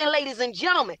understand something, ladies and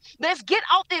gentlemen. Let's get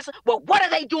out this. Well, what are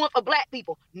they doing for black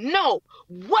people? No.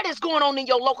 What is going on in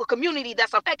your local community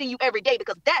that's affecting you every day?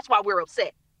 Because that's why we're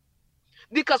upset.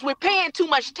 Because we're paying too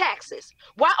much taxes.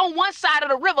 Why on one side of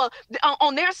the river,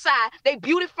 on their side, they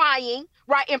beautifying,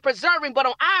 right, and preserving, but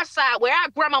on our side, where our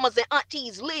grandmamas and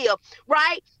aunties live,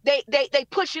 right, they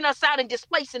pushing us out and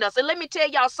displacing us. And let me tell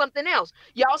y'all something else.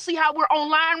 Y'all see how we're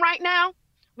online right now?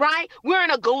 Right? We're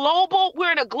in a global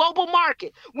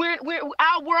market.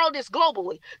 Our world is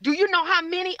globally. Do you know how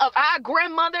many of our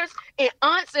grandmothers and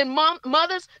aunts and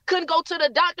mothers couldn't go to the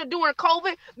doctor during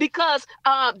COVID because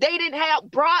they didn't have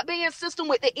broadband system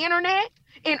with the internet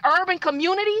in urban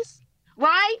communities?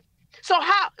 Right? So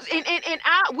how,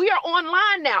 we are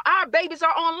online now. Our babies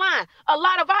are online. A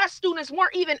lot of our students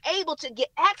weren't even able to get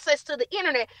access to the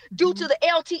internet due to the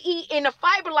LTE and the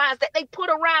fiber lines that they put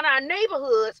around our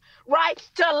neighborhoods, right,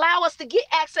 to allow us to get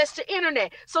access to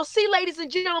internet. So see, ladies and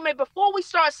gentlemen, before we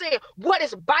start saying, what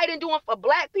is Biden doing for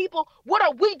Black people? What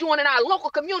are we doing in our local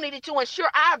community to ensure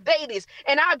our babies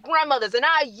and our grandmothers and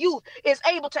our youth is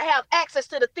able to have access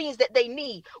to the things that they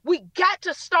need? We got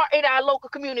to start in our local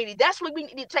community. That's what we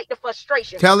need to take the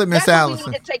frustration. Tell it, Miss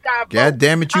Allison. God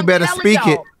damn it, you better speak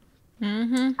it.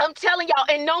 I'm telling y'all,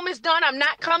 and no, Miss Dunn, I'm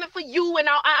not coming for you, and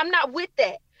I'm not with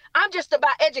that. I'm just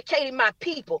about educating my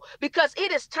people, because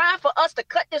it is time for us to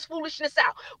cut this foolishness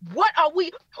out. Who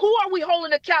are we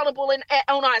holding accountable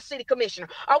on our city commissioner?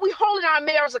 Are we holding our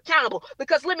mayors accountable?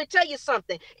 Because let me tell you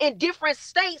something, in different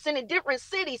states and in different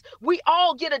cities, they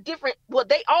all get a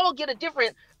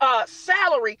different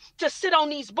salary to sit on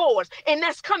these boards, and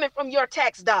that's coming from your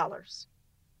tax dollars.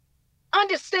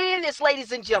 Understand this,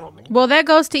 ladies and gentlemen. Well, that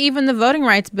goes to even the voting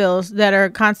rights bills that are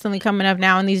constantly coming up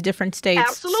now in these different states.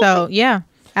 Absolutely. So, yeah,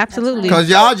 absolutely. Because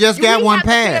y'all just got one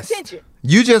passed.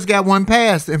 You just got one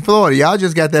passed in Florida. Y'all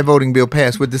just got that voting bill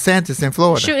passed with DeSantis in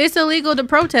Florida. Shoot, it's illegal to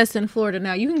protest in Florida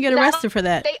now. You can get arrested for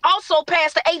that. They also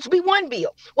passed the HB1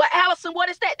 bill. Well, Allison, what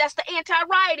is that? That's the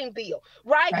anti-rioting bill,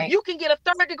 right? You can get a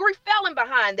third-degree felon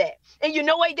behind that. And you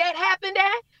know where that happened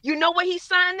at? You know where he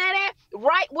signed that at?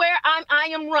 Right where I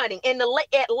am running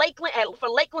for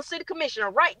Lakeland City Commissioner,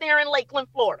 right there in Lakeland,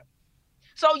 Florida.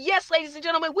 So yes, ladies and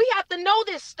gentlemen, we have to know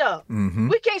this stuff.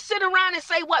 We can't sit around and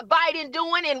say what Biden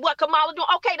doing and what Kamala doing.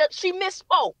 Okay, she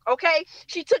misspoke. Okay,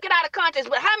 she took it out of context.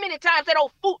 But how many times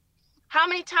how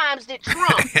many times did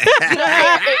Trump get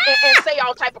up there and say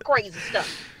all type of crazy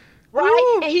stuff?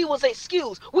 Right? And he was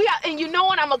excused. And you know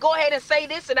what? I'm gonna go ahead and say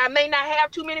this, and I may not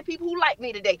have too many people who like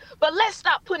me today, but let's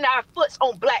stop putting our foots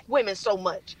on Black women so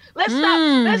much. Let's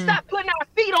stop putting our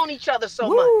feet on each other so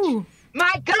much.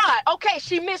 My God. Okay,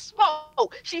 she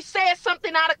misspoke. She said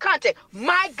something out of context.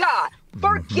 My God.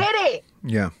 Forget it.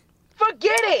 Yeah.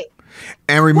 Forget it.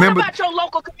 And remember, what about your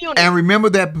local community? And remember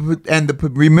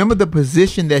remember the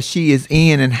position that she is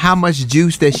in and how much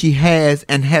juice that she has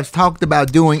and has talked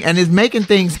about doing and is making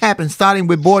things happen, starting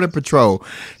with Border Patrol.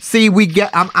 See,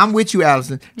 I'm with you,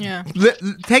 Allison. Yeah.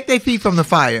 Take their feet from the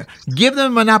fire. Give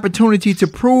them an opportunity to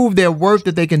prove their worth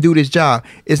that they can do this job.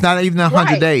 It's not even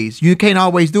 100 days. You can't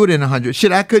always do it in 100.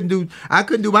 Shit, I couldn't do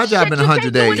my job in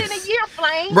 100 days. You can't do it in a year,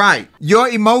 Flame. Right. Your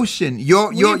emotion,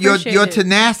 your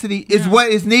tenacity is what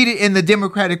is needed in the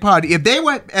Democratic Party. If they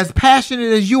were as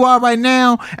passionate as you are right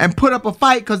now and put up a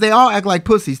fight, because they all act like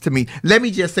pussies to me. Let me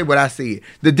just say what I see.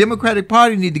 The Democratic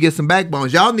Party need to get some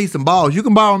backbones. Y'all need some balls. You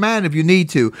can borrow mine if you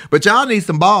need to, but y'all need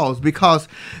some balls, because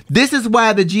this is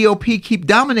why the GOP keep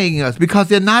dominating us, because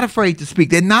they're not afraid to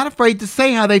speak. They're not afraid to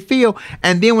say how they feel.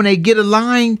 And then when they get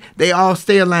aligned, they all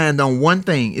stay aligned on one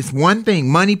thing. It's one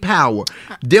thing: money, power.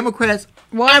 Democrats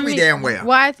damn well.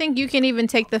 Well, I think you can even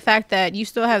take the fact that you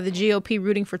still have the GOP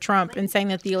rooting for Trump and saying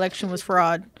that the election was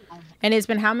fraud. And it's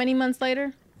been how many months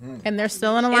later? And they're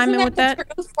still in alignment with that?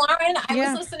 Truth, Lauren? I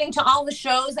was listening to all the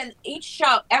shows, and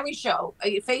every show,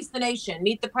 Face the Nation,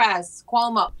 Meet the Press,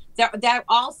 Cuomo, they're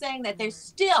all saying that he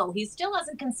still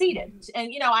hasn't conceded.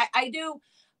 And, I do.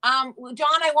 John,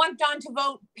 I want John to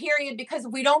vote, period, because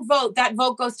if we don't vote, that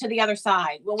vote goes to the other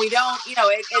side. When we don't,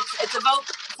 it's a vote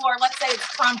for, let's say it's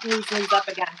Trump who's up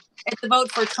again. It's a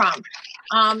vote for Trump.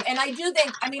 And I do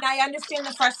think, I understand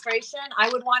the frustration. I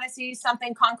would want to see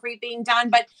something concrete being done,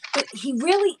 but he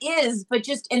really is, but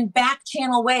just in back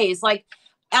channel ways. Like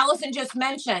Allison just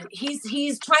mentioned,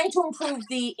 he's trying to improve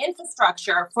the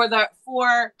infrastructure for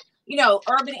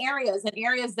urban areas and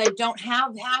areas that don't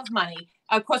have money.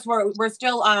 Of course, we're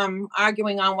still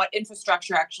arguing on what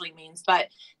infrastructure actually means, but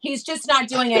he's just not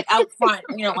doing it out front,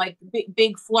 like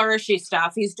big flourishy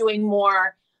stuff. He's doing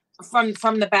more from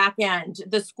the back end,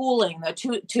 the schooling, the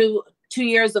two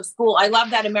years of school. I love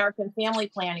that American Family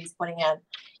Plan he's putting in.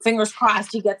 Fingers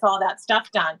crossed he gets all that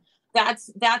stuff done.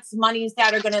 That's monies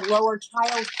that are going to lower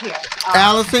child care.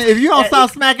 Allison, if you don't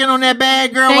stop smacking on that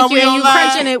bag, girl, while we on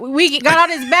live. Crunching it. We got all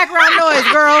this background noise,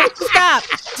 girl. Stop.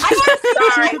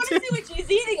 I want to see what she's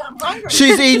eating. I'm hungry.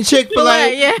 She's eating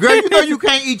Chick-fil-A. Yeah. Girl, you know you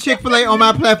can't eat Chick-fil-A on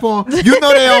my platform. You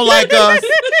know they don't like us.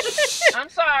 I'm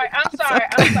sorry.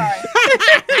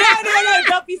 No,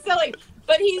 don't be silly.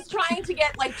 But he's trying to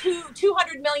get like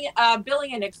 200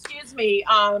 billion,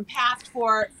 passed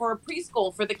for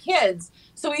preschool for the kids.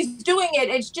 So he's doing it.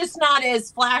 It's just not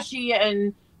as flashy,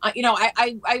 and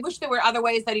I wish there were other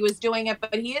ways that he was doing it,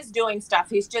 but he is doing stuff.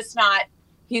 He's just not.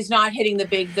 He's not hitting the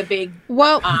big.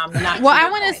 Well, I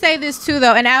want to say this too,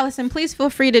 though, and Allison, please feel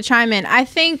free to chime in. I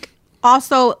think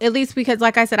also, at least because,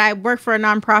 like I said, I work for a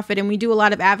nonprofit and we do a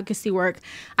lot of advocacy work.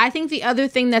 I think the other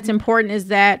thing that's important is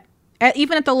that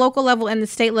even at the local level and the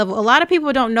state level, a lot of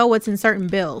people don't know what's in certain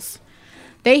bills.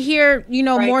 They hear,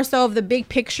 more so of the big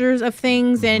pictures of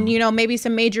things and, maybe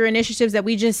some major initiatives that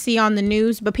we just see on the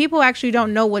news, but people actually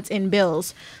don't know what's in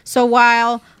bills. So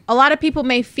while a lot of people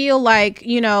may feel like,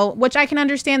 which I can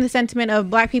understand the sentiment of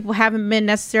Black people haven't been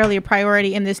necessarily a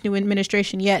priority in this new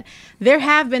administration yet, there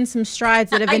have been some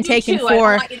strides that have been taken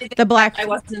for the Black. I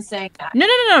wasn't saying that.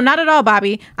 No, not at all,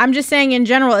 Bobby. I'm just saying in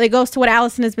general, it goes to what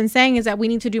Allison has been saying is that we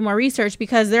need to do more research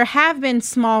because there have been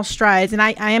small strides, and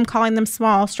I am calling them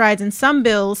small strides in some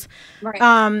bills, right.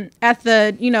 At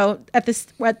the,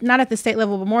 not at the state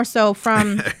level, but more so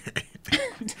from...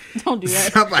 Don't do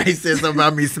that. Somebody said something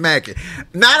about me smacking.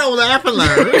 Not on Laugh and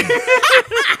Learn.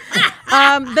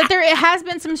 That there has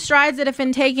been some strides that have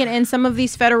been taken in some of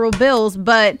these federal bills,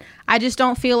 but I just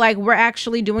don't feel like we're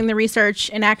actually doing the research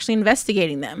and actually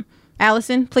investigating them.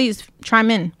 Allison, please chime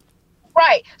in.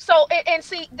 Right. So and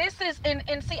see, this is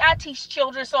and see, I teach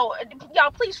children. So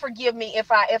y'all, please forgive me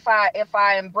if I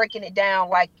am breaking it down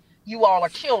like you all are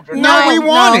children. No, we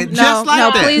want it just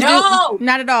like that. Please No,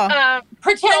 not at all.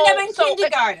 Pretend I'm in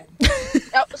kindergarten.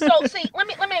 So see, let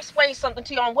me explain something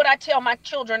to you on what I tell my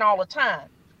children all the time.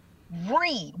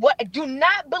 Read. Do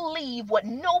not believe what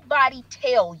nobody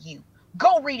tell you.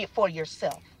 Go read it for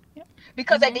yourself.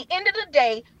 Because at the end of the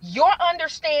day, your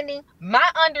understanding, my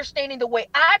understanding, the way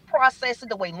I process it,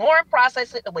 the way Lauren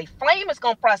processes it, the way Flame is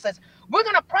going to process, we're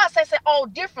going to process it all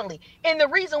differently. And the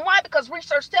reason why, because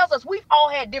research tells us we've all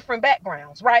had different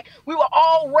backgrounds, right? We were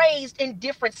all raised in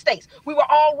different states. We were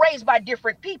all raised by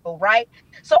different people, right?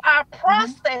 So our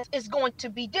process is going to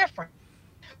be different.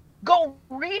 Go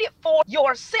read it for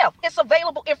yourself. It's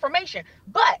available information.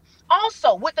 But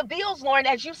also with the bills, Lauren,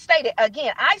 as you stated,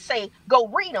 again, I say go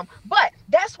read them. But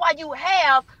that's why you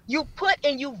put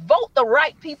and you vote the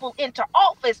right people into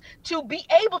office to be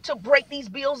able to break these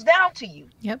bills down to you.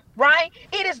 Yep. Right?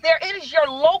 It is your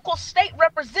local state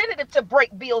representative to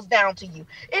break bills down to you.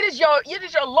 It is your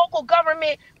local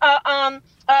government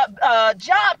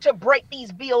job to break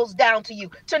these bills down to you,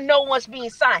 to know what's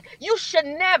being signed. You should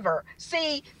never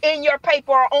see in your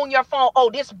paper or on your phone, oh,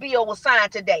 this bill was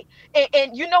signed today.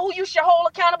 And you know who you should hold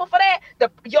accountable for that?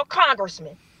 Your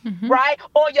congressman, right?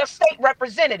 Or your state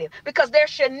representative, because there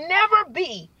should never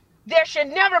be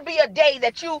a day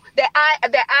that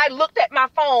I looked at my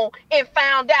phone and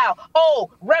found out,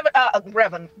 oh,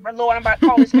 Reverend, Lord, I'm about to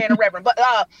call this man a Reverend, but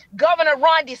Governor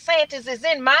Ron DeSantis is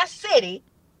in my city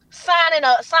signing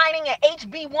an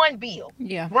HB1 bill,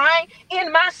 right?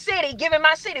 In my city, giving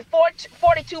my city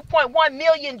 $42.1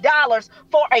 million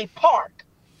for a park.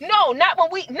 No, not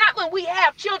when we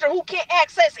have children who can't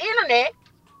access internet,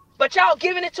 but y'all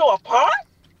giving it to a park?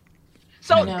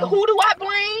 So who do I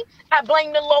blame? I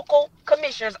blame the local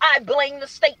commissioners. I blame the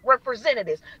state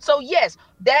representatives. So yes,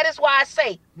 that is why I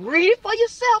say read it for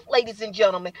yourself, ladies and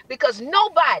gentlemen, because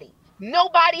nobody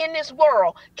in this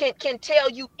world can tell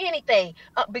you anything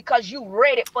because you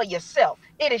read it for yourself.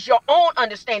 It is your own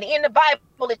understanding. In the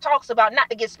Bible, it talks about not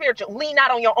to get spiritual. Lean not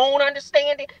on your own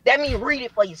understanding. That means read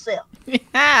it for yourself.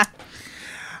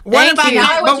 What if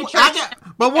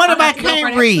I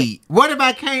can't read? What if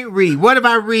I can't read? What if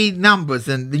I read numbers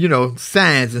and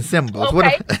signs and symbols?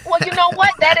 Okay. Well, you know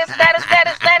what? That is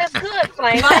good,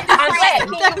 Flame. I'm glad.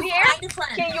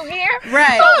 Can you hear?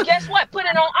 Right. So guess what? Put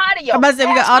it on audio. I'm about to say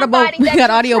we got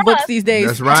audio books these days.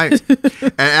 That's right.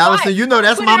 And Allison,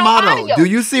 that's my motto. Audio. Do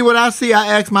you see what I see?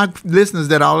 I ask my listeners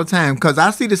that all the time because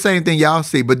I see the same thing y'all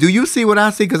see. But do you see what I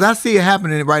see? Because I see it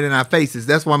happening right in our faces.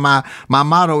 That's why my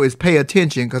motto is pay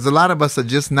attention, because a lot of us are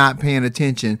just not paying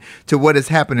attention to what is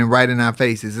happening right in our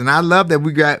faces. And I love that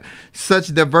we got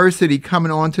such diversity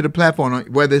coming onto the platform,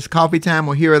 whether it's Coffee Time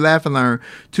or here at Laugh and Learn,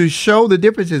 to show the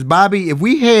differences. Bobby, if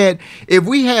we had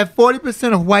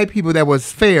 40% of white people that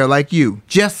was fair like you,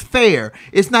 just fair,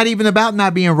 it's not even about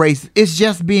not being racist, it's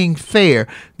just being fair,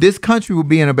 this country will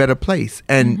be in a better place.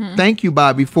 And thank you,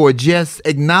 Bobby, for just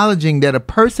acknowledging that a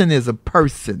person is a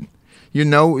person. I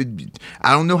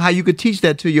don't know how you could teach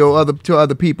that to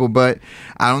other people, but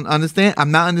I don't understand.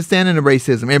 I'm not understanding the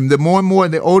racism. And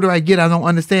the older I get, I don't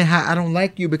understand how I don't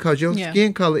like you because your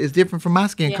skin color is different from my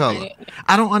skin color.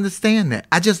 I don't understand that.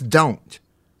 I just don't.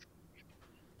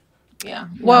 Yeah.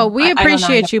 Well, we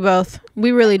appreciate you both.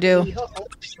 We really do.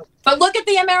 But look at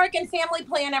the American Family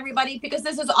Plan, everybody, because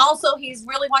this is also, he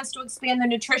really wants to expand the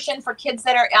nutrition for kids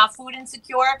that are food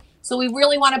insecure. So we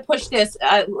really want to push this.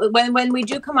 When we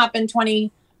do come up in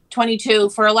 2022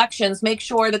 for elections, make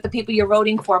sure that the people you're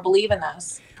voting for believe in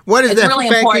this. What is it's that? Really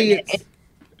important.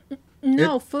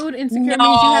 No, food insecure means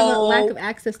you have a lack of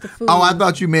access to food. Oh, I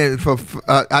thought you meant for.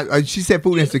 She said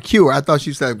food insecure. I thought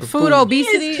she said food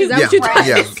obesity. Is that what you're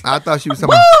talking about? Yeah, I thought she was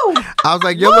talking. I was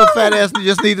like, your little fat ass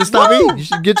just need to stop eating. You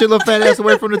should get your little fat ass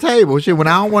away from the table. Shit, when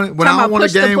I don't want to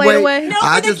gain weight, no,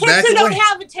 I for just the back kids who away. don't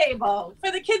have a table.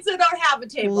 For the kids who don't have a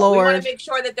table, we Lord. want to make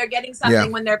sure that they're getting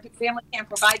something when their family can't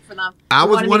provide for them. I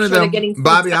was one of them,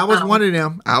 Bobby. I was somehow. one of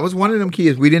them. I was one of them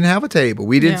kids. We didn't have a table.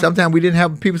 We didn't. Yeah. Sometimes we didn't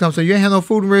have people. Sometimes you ain't have no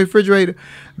food in the refrigerator,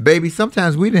 baby.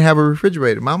 Sometimes we didn't have a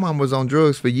refrigerator. My mom was on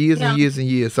drugs for years and years and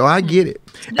years, so I get it.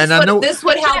 And I know this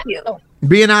would help you.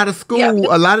 being out of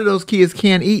school, a lot of those kids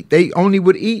can't eat. They only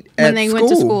would eat When at they school. went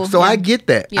to school. So Yeah. I get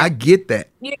that. Yeah. I get that.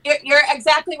 You're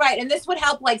exactly right, and this would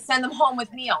help. Like send them home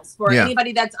with meals for Yeah.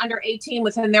 anybody that's under 18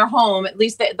 within their home. At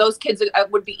least those kids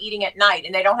would be eating at night,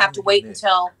 and they don't have to wait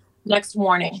until next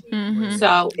morning. Mm-hmm.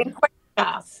 So important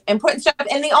stuff. And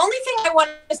the only thing I want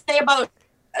to say about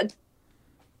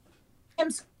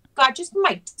Tim Scott, just for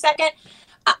my second,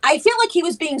 I feel like he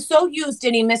was being so used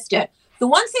and he missed it. The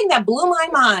one thing that blew my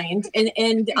mind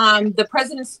in the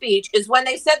president's speech is when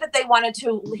they said that he wanted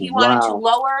to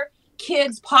lower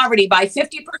kids' poverty by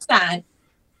 50%,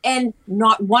 and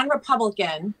not one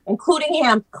Republican, including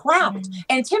him, clapped.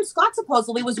 And Tim Scott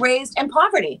supposedly was raised in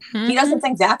poverty. He doesn't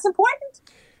think that's important.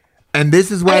 And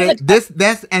this is why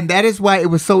that is why it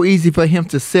was so easy for him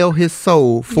to sell his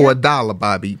soul for $1,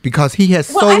 Bobby, because he has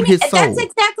sold his soul. That's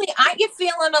exactly. Aren't you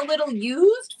feeling a little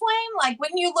used, Flame? Like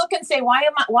when you look and say, "Why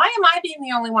am I being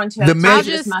the only one to?"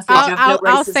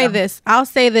 I'll say this. I'll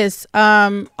say this.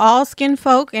 All skin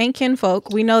folk ain't kinfolk.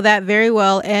 We know that very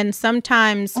well. And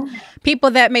sometimes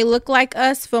people that may look like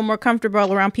us feel more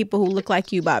comfortable around people who look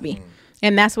like you, Bobby.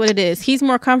 And that's what it is. He's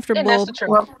more comfortable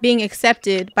being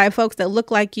accepted by folks that look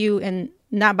like you and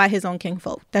not by his own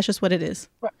kinfolk. That's just what it is.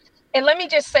 And let me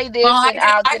just say this.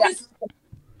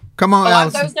 Come on, I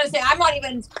Allison. was going to say, I'm not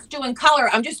even doing color.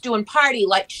 I'm just doing party.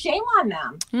 Like, shame on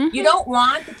them. You don't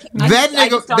want the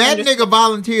That nigga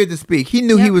volunteered to speak. He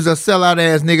knew he was a sellout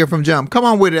ass nigga from jump. Come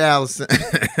on with it, Allison.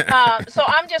 So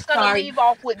I'm just going to leave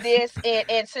off with this.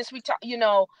 And since we talk,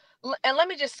 and let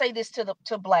me just say this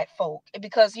to Black folk,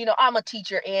 because, I'm a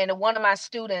teacher and one of my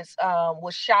students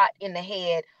was shot in the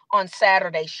head on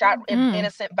Saturday, an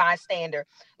innocent bystander.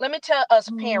 Let me tell us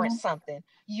parents something.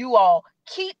 You all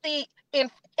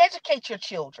educate your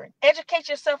children, educate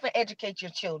yourself and educate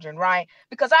your children, right?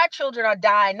 Because our children are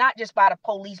dying, not just by the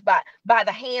police, but by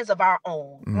the hands of our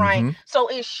own, right? So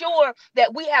ensure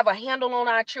that we have a handle on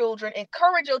our children,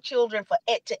 encourage your children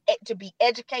to be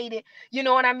educated. You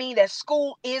know what I mean? That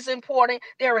school is important.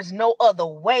 There is no other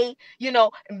way,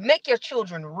 make your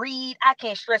children read. I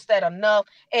can't stress that enough.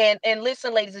 And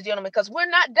listen, ladies and gentlemen, because we're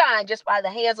not dying just by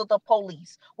the hands of the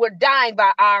police. We're dying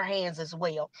by our hands as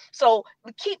well. So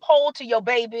keep hold to your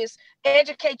babies,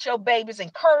 educate your babies,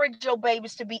 encourage your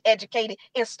babies to be educated,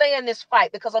 and stay in this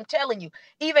fight, because I'm telling you,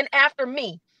 even after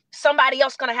me, somebody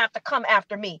else gonna have to come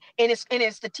after me, and it's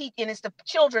the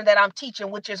children that I'm teaching,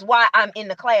 which is why I'm in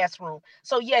the classroom.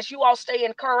 So yes, you all stay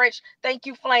encouraged. Thank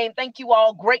you, Flame. Thank you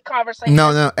all. Great conversation.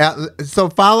 No. So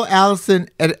follow Allison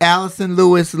at Allison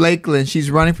Lewis Lakeland. She's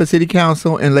running for city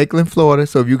council in Lakeland, Florida.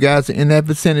 So if you guys are in that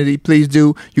vicinity, please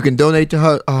do. You can donate to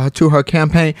her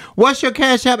campaign. What's your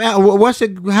Cash App?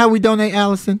 How we donate,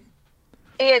 Allison?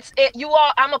 I'm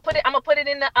gonna put it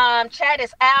in the chat.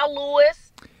 It's Al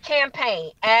Lewis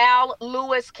Campaign. Al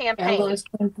Lewis Campaign.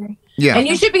 Yeah. And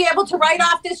you should be able to write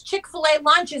off this Chick-fil-A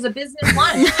lunch as a business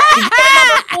lunch. You get a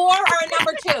number 4 or a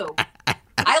number 2.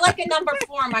 I like a number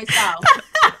 4 myself.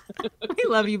 We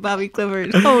love you, Bobby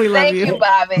Clifford. Oh, we love you. Thank you,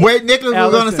 Bobby. Wait, Nicholas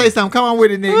was going to say something. Come on with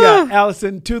it, Nick. Yeah,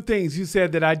 Allison, 2 things you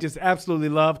said that I just absolutely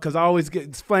love, because I always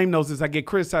Flame knows this. I get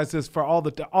criticized this for all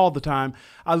the time.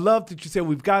 I love that you said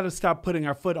we've got to stop putting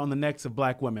our foot on the necks of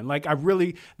Black women. Like, I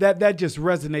really, that just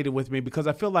resonated with me, because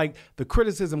I feel like the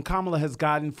criticism Kamala has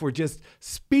gotten for just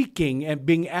speaking and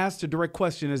being asked a direct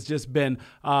question has just been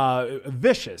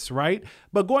vicious, right?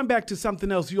 But going back to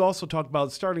something else, you also talked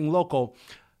about starting local.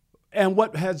 And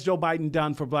what has Joe Biden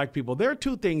done for Black people? There are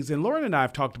 2 things, and Lauren and I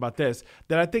have talked about this,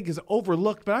 that I think is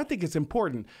overlooked, but I think it's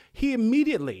important. He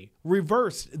immediately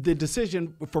reversed the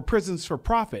decision for prisons for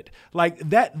profit. Like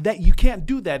that you can't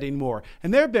do that anymore.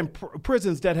 And there have been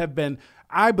prisons that have been,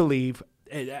 I believe,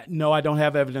 No, I don't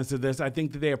have evidence of this. I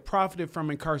think that they have profited from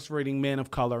incarcerating men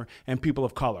of color and people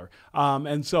of color.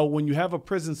 And so when you have a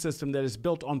prison system that is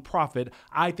built on profit,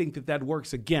 I think that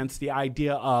works against the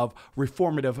idea of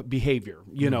reformative behavior.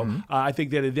 I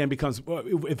think that it then becomes,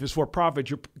 if it's for profit,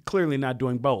 you're clearly not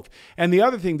doing both. And the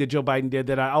other thing that Joe Biden did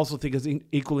that I also think is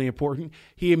equally important,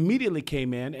 he immediately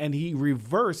came in and he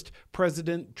reversed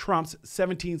President Trump's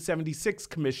 1776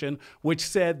 commission, which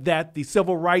said that the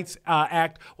Civil Rights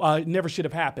Act never should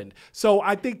have happened. So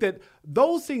I think that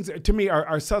those things to me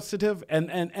are substantive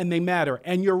and they matter.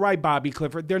 And you're right, Bobby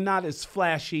Clifford. They're not as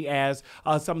flashy as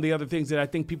some of the other things that I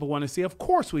think people want to see. Of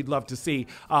course, we'd love to see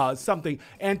something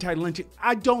anti-lynching.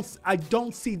 I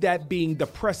don't see that being the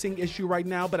pressing issue right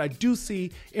now, but I do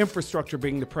see infrastructure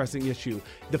being the pressing issue.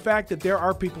 The fact that there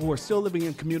are people who are still living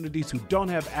in communities who don't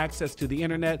have access to the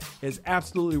internet is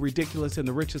absolutely ridiculous in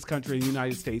the richest country in the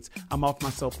United States. I'm off my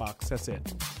soapbox. That's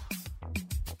it.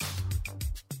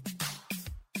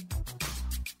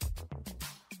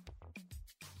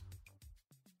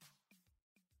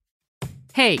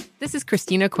 Hey, this is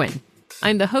Christina Quinn.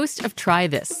 I'm the host of Try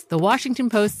This, the Washington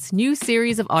Post's new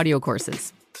series of audio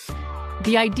courses.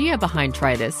 The idea behind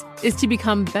Try This is to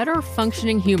become better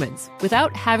functioning humans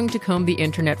without having to comb the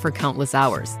internet for countless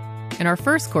hours. In our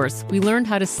first course, we learned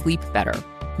how to sleep better.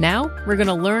 Now, we're going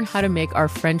to learn how to make our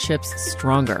friendships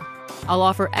stronger. I'll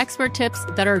offer expert tips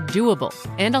that are doable,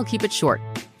 and I'll keep it short.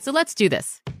 So let's do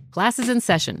this. Class is in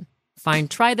session.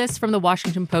 Find Try This from the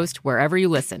Washington Post wherever you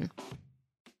listen.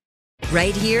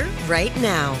 Right here, right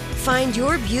now. Find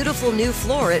your beautiful new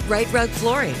floor at Right Rug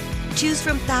Flooring. Choose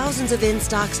from thousands of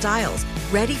in-stock styles,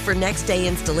 ready for next day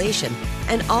installation,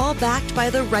 and all backed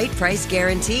by the right price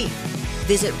guarantee.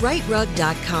 Visit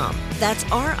rightrug.com. That's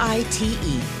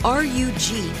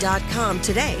RITERUG.com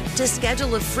today to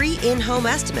schedule a free in-home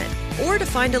estimate or to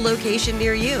find a location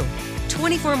near you.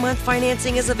 24-month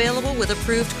financing is available with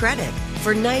approved credit.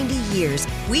 For 90 years,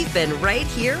 we've been right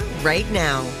here, right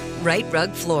now. Right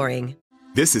Rug Flooring.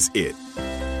 This is it.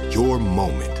 Your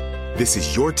moment. This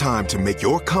is your time to make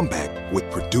your comeback with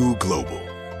Purdue Global.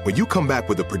 When you come back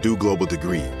with a Purdue Global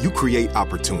degree, you create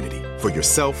opportunity for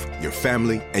yourself, your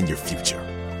family, and your future.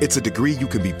 It's a degree you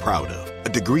can be proud of, a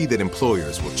degree that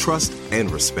employers will trust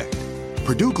and respect.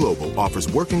 Purdue Global offers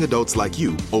working adults like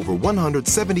you over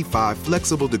 175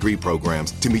 flexible degree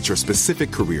programs to meet your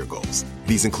specific career goals.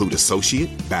 These include associate,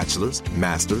 bachelor's,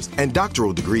 master's, and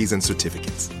doctoral degrees and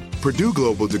certificates. Purdue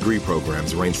Global degree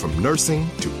programs range from nursing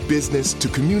to business to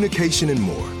communication and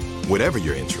more. Whatever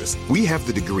your interest, we have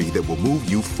the degree that will move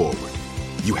you forward.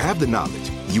 You have the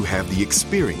knowledge, you have the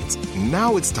experience.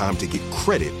 Now it's time to get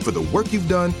credit for the work you've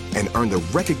done and earn the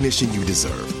recognition you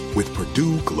deserve with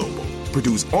Purdue Global,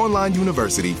 Purdue's online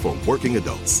university for working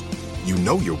adults. You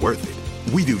know you're worth it.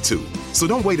 We do too. So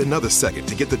don't wait another second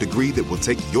to get the degree that will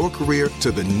take your career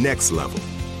to the next level.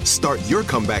 Start your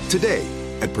comeback today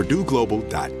at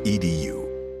purdueglobal.edu.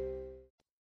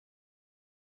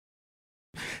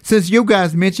 Since you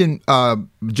guys mentioned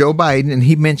Joe Biden and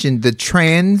he mentioned the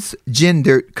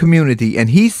transgender community, and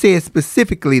he said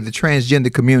specifically the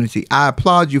transgender community, I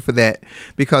applaud you for that,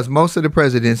 because most of the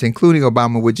presidents, including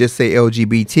Obama, would just say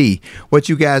LGBT. What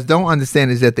you guys don't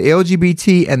understand is that the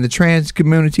LGBT and the trans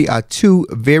community are two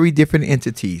very different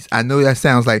entities. I know that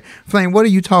sounds like, Flame, what are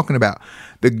you talking about?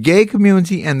 The gay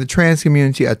community and the trans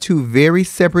community are two very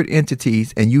separate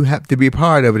entities, and you have to be a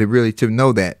part of it really to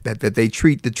know that they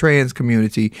treat the trans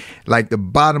community like the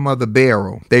bottom of the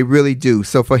barrel. They really do.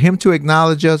 So for him to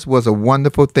acknowledge us was a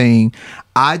wonderful thing.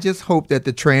 I just hope that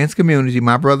the trans community,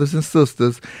 my brothers and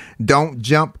sisters, don't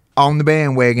jump on the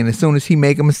bandwagon as soon as he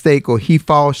make a mistake or he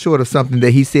falls short of something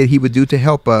that he said he would do to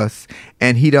help us,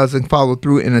 and he doesn't follow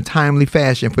through in a timely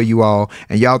fashion for you all,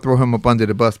 and y'all throw him up under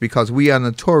the bus, because we are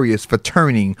notorious for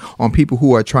turning on people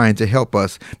who are trying to help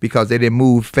us because they didn't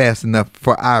move fast enough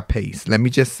for our pace. Let me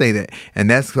just say that. And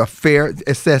that's a fair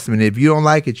assessment. If you don't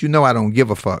like it, you know I don't give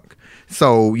a fuck.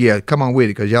 So yeah, come on with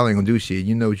it, because y'all ain't gonna do shit.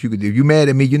 You know what you could do. If you mad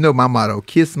at me, you know my motto: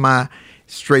 kiss my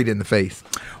straight in the face.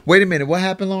 Wait a minute, what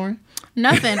happened, Lauren?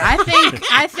 Nothing.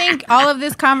 I think all of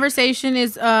this conversation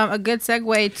is a good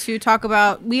segue to talk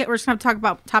about. We're just going to talk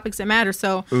about topics that matter.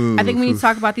 So I think we need to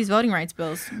talk about these voting rights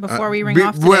bills before we ring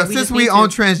off today. Well, since we on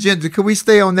transgender, could we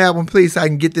stay on that one, please, so I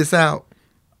can get this out?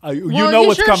 You know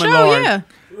what's coming, Lauren. Yeah.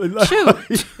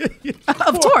 Shoot.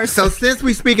 Of course. So since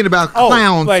we're speaking about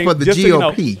clowns for the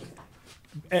GOP.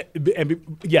 So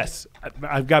yes,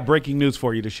 I've got breaking news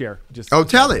for you to share.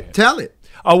 Tell it.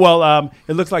 Oh, well,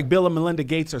 it looks like Bill and Melinda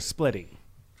Gates are splitting.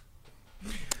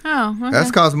 Oh, okay. That's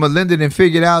because Melinda done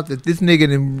figured out that this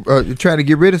nigga trying to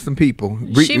get rid of some people.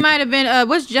 She might have been,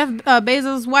 what's Jeff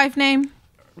Bezos' wife name?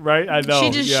 Right? I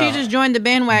know. She just joined the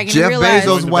bandwagon. Jeff and realized,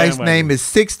 Bezos' wife's name is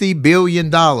 $60 billion.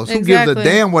 Who gives a Exactly.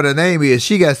 damn what her name is?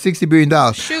 She got $60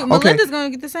 billion. Shoot, Melinda's gonna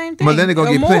get the same thing. Melinda gonna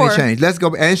or get plenty more. of change. Let's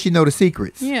go, and she know the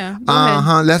secrets. Yeah. Go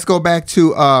ahead. Let's go back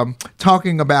to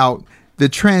talking about the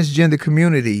transgender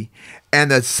community and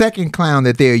the second clown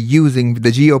that they're using.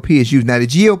 The GOP is using. Now the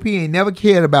GOP ain't never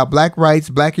cared about black rights,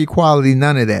 black equality,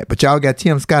 none of that. But y'all got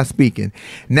Tim Scott speaking.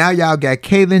 Now y'all got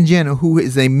Caitlyn Jenner, who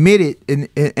is an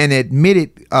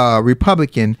admitted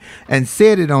Republican, and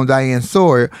said it on Diane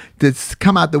Sawyer to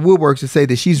come out the woodworks to say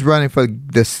that she's running for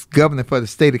the governor for the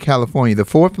state of California, the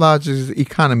fourth largest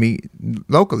economy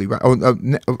locally, right?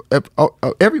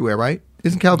 Everywhere, right?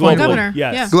 Isn't California Globally, governor?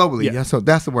 yes. Globally? Yeah. Yeah. So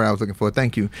that's the word I was looking for.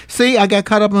 Thank you. See, I got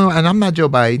caught up in, and I'm not Joe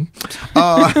Biden.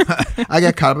 I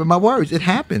got caught up in my words. It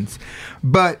happens.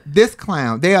 But this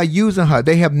clown, they are using her.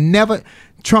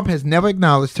 Trump has never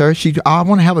acknowledged her. I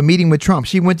want to have a meeting with Trump.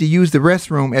 She went to use the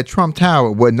restroom at Trump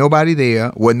Tower. Wasn't nobody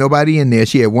there. Wasn't nobody in there.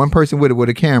 She had one person with her with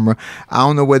a camera. I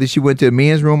don't know whether she went to the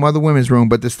men's room or the women's room,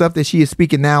 but the stuff that she is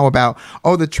speaking now about,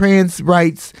 the trans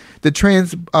rights, the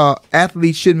trans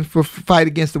athletes shouldn't fight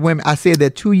against the women. I said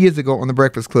that 2 years ago on the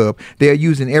Breakfast Club. They are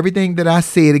using everything that I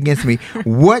said against me.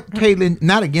 What Caitlyn,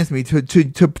 not against me,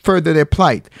 to further their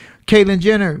plight. Caitlyn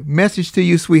Jenner, message to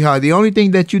you, sweetheart. The only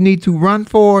thing that you need to run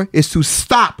for is to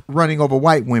stop running over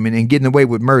white women and getting away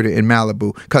with murder in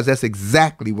Malibu, because that's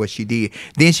exactly what she did.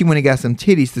 Then she went and got some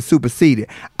titties to supersede it.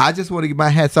 I just want to give my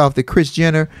hats off to Kris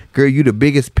Jenner. Girl, you the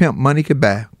biggest pimp money could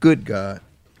buy. Good God.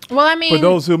 Well, I mean, for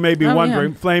those who may be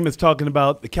wondering, yeah. Flame is talking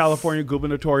about the California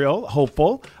gubernatorial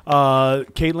hopeful,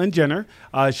 Caitlyn Jenner.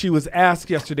 She was asked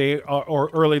yesterday or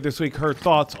early this week her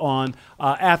thoughts on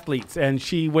athletes, and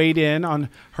she weighed in on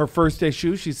her first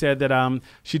issue. She said that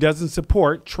she doesn't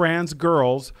support trans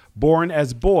girls born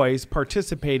as boys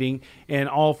participating in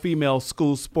all-female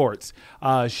school sports.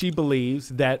 She believes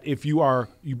that if you are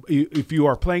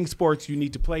playing sports, you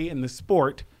need to play in the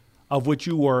sport of which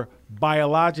you were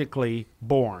biologically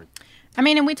born. I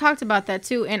mean, and we talked about that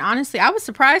too. And honestly, I was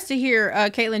surprised to hear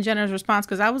Caitlyn Jenner's response,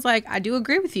 because I was like, I do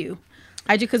agree with you.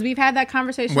 I do, because we've had that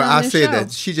conversation. Well, on I this said show.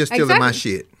 that. She just stealing my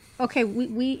shit. Okay,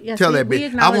 yes, Tell that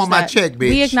bitch. I want my check, bitch.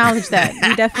 We acknowledge that.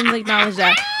 We definitely acknowledge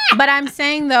that. But I'm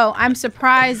saying, though, I'm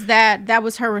surprised that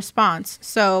was her response.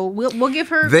 So we'll give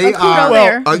her a kudo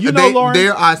there. Lauren, they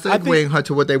are segueing her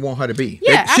to what they want her to be.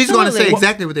 Yeah, she's going to say absolutely.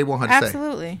 exactly what they want her to say.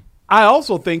 Absolutely. I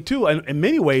also think, too, and in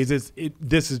many ways,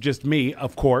 this is just me,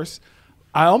 of course.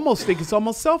 I almost think it's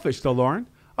almost selfish, though, Lauren.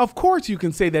 Of course you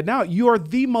can say that now. You are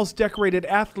the most decorated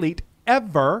athlete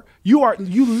ever. You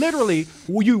literally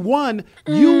won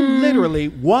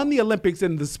the Olympics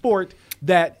in the sport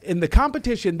in the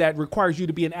competition that requires you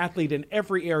to be an athlete in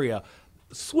every area.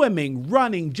 Swimming,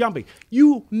 running, jumping.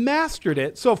 You mastered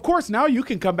it. So, of course, now you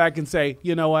can come back and say,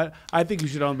 you know what? I think you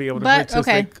should only be able to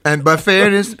participate. Okay. But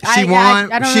fairness, she won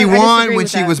when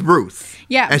she was Bruce.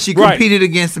 Yeah. And she competed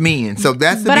against men. So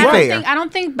that's to be fair. I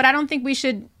don't think we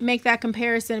should make that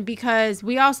comparison, because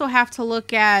we also have to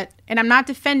look at, and I'm not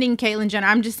defending Caitlyn Jenner,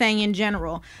 I'm just saying in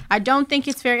general, I don't think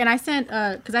it's fair. And I sent,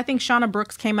 because I think Shauna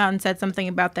Brooks came out and said something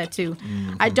about that too.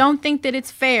 Mm-hmm. I don't think that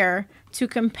it's fair to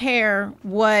compare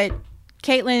what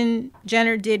Caitlyn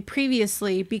Jenner did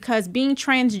previously, because being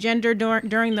transgender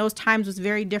during those times was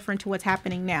very different to what's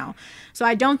happening now. So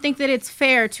I don't think that it's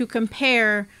fair to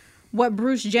compare what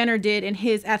Bruce Jenner did in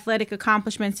his athletic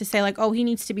accomplishments to say, like, oh, he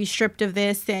needs to be stripped of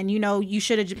this, and you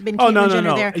should have been Caitlyn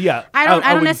Jenner there. Yeah,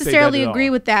 I don't necessarily agree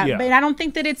with that, yeah. But I don't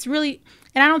think that it's really,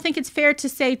 and I don't think it's fair to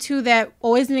say too that,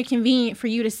 oh, isn't it convenient for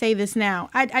you to say this now?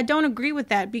 I don't agree with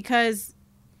that, because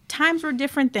times were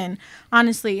different then,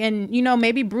 honestly, and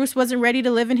maybe Bruce wasn't ready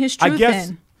to live in his truth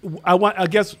then. I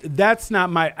guess that's not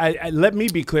my. Let me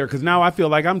be clear, because now I feel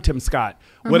like I'm Tim Scott.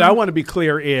 Mm-hmm. What I want to be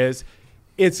clear is,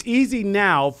 it's easy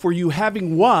now for you,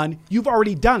 having won. You've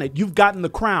already done it. You've gotten the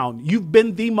crown. You've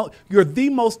been you're the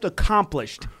most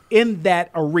accomplished in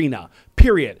that arena.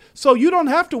 Period. So you don't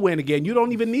have to win again. You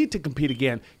don't even need to compete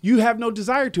again. You have no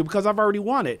desire to, because I've already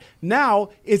won it. Now,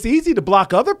 it's easy to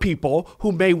block other people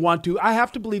who may want to. I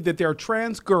have to believe that there are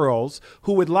trans girls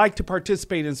who would like to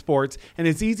participate in sports, and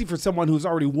it's easy for someone who's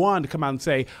already won to come out and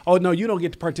say, oh, no, you don't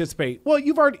get to participate. Well,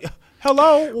 you've already...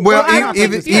 Hello. Well,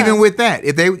 even with that,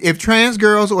 if trans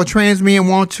girls or trans men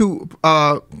want to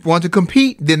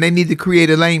compete, then they need to create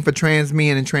a lane for trans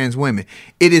men and trans women.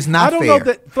 It is not fair. I don't know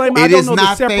that, Flame, I don't know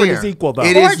the separate is equal, though.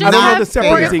 It is not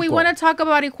fair. Or if we want to talk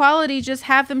about equality, just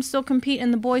have them still compete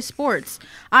in the boys' sports.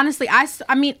 Honestly, I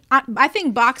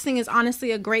think boxing is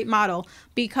honestly a great model,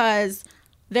 because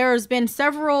there's been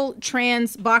several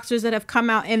trans boxers that have come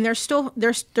out, and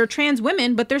they're trans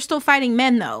women, but they're still fighting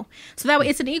men though. So that way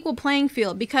it's an equal playing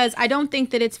field, because I don't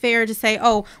think that it's fair to say,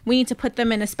 oh, we need to put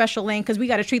them in a special lane because we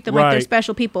got to treat them like they're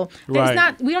special people. There's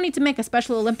not. We don't need to make a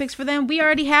special Olympics for them. We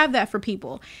already have that for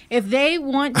people. If they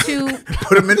want to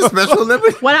put them in a special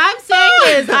Olympics. What I'm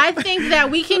saying is, I think that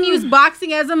we can use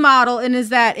boxing as a model, and is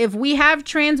that if we have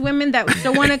trans women that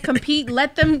still want to compete,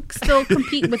 let them still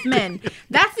compete with men.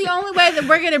 That's the only way that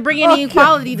we're going to bring any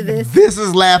equality to this. This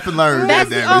is Laugh and Learn. That's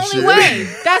the only way.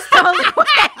 That's the only way.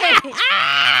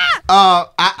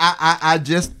 I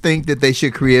just think that they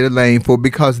should create a lane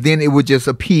because then it would just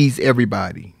appease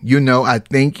everybody. I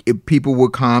think if people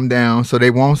would calm down so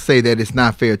they won't say that it's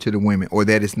not fair to the women or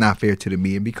that it's not fair to the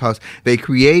men, because they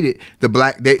created the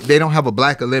black. They don't have a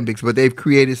Black Olympics, but they've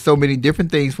created so many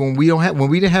different things. When we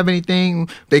didn't have anything,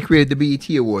 they created the BET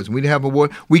Awards. We didn't have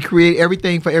award. We create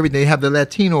everything for everything. They have the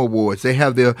Latino Awards. They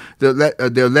have the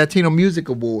Latino Music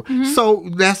Award. Mm-hmm. So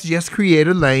let's just create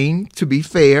a lane to be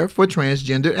fair for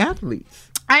transgender athletes.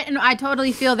 I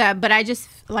totally feel that, but I just,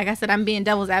 like I said, I'm being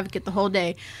devil's advocate the whole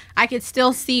day. I could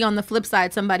still see on the flip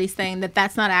side somebody saying that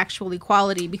that's not actual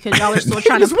equality because y'all are still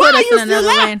trying to put us in another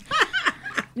lane.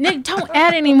 Nick, don't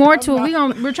add any more to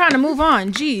it. We're trying to move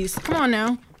on. Jeez, come on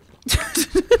now.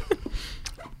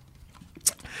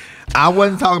 I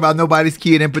wasn't talking about nobody's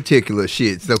kid in particular.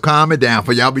 Shit. So calm it down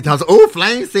for y'all be talking. Oh,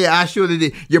 Flame said I should have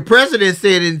did. Your president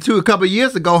said it a couple of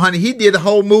years ago, honey. He did the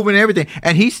whole movement and everything,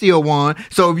 and he still won.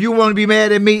 So if you want to be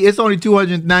mad at me, it's only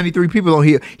 293 people on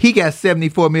here. He got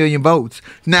 74 million votes.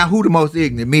 Now, who the most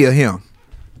ignorant, me or him?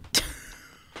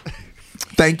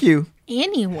 Thank you.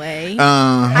 Anyway, we've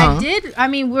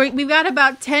got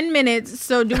about 10 minutes.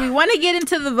 So do we want to get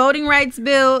into the voting rights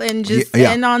bill and just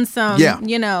end on some,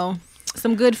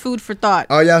 some good food for thought?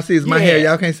 All y'all see is my hair.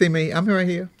 Y'all can't see me. I'm right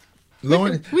here.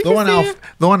 Lauren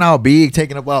all big,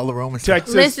 taking up all the room.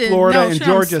 Texas, Florida, and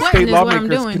Georgia state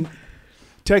lawmakers.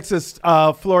 Texas,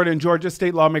 Florida, and Georgia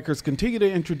state lawmakers continue to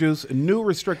introduce new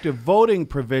restrictive voting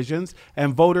provisions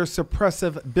and voter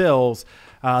suppressive bills.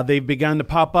 They've begun to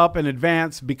pop up and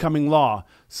advance, becoming law.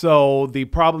 So the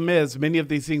problem is many of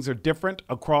these things are different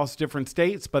across different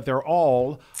states, but they're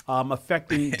all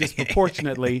affecting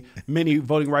disproportionately, many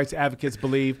voting rights advocates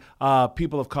believe,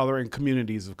 people of color and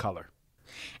communities of color.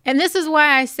 And this is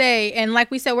why I say, and like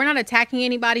we said, we're not attacking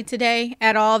anybody today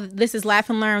at all. This is Laugh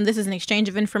and Learn. This is an exchange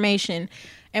of information.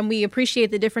 And we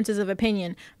appreciate the differences of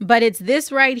opinion. But it's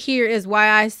this right here is why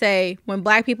I say when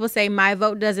Black people say my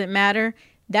vote doesn't matter,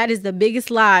 that is the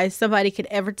biggest lie somebody could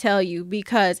ever tell you,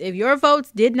 because if your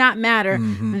votes did not matter,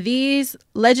 these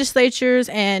legislatures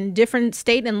and different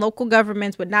state and local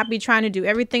governments would not be trying to do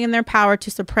everything in their power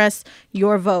to suppress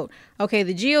your vote. Okay,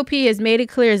 the GOP has made it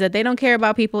clear that they don't care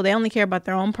about people. They only care about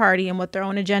their own party and what their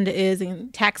own agenda is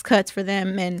and tax cuts for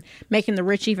them and making the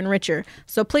rich even richer.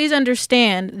 So please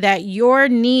understand that your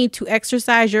need to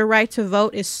exercise your right to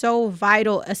vote is so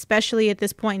vital, especially at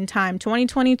this point in time.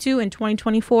 2022 and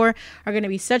 2024 are going to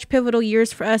be such pivotal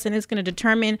years for us, and it's going to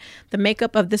determine the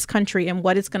makeup of this country and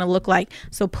what it's going to look like.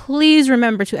 So please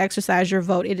remember to exercise your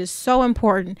vote. It is so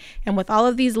important. And with all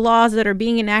of these laws that are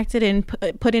being enacted and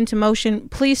put into motion,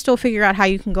 please still figure out how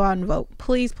you can go out and vote.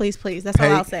 Please, please, please. That's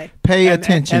all I'll say. Pay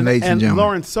attention, ladies and gentlemen.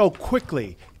 Lauren, so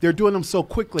quickly. They're doing them so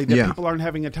quickly that people aren't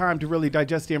having a time to really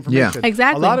digest the information. Yeah.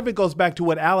 Exactly. A lot of it goes back to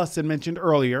what Allison mentioned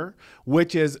earlier,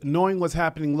 which is knowing what's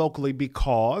happening locally,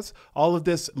 because all of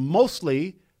this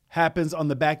mostly happens on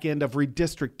the back end of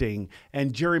redistricting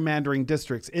and gerrymandering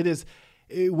districts. It is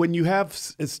when you have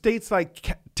states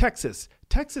like Texas.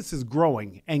 Texas is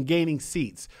growing and gaining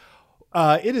seats.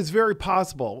 It is very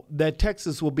possible that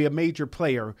Texas will be a major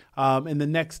player in the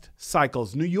next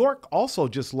cycles. New York also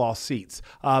just lost seats.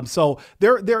 So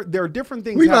there are different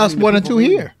things. We lost 1 or 2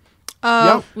 here.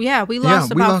 Yeah, we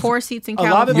lost about 4 seats in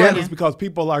California. A lot of that is because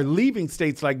people are leaving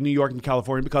states like New York and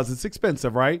California because it's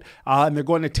expensive, right? And they're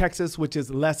going to Texas, which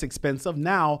is less expensive.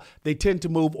 Now they tend to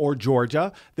move, or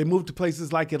Georgia. They move to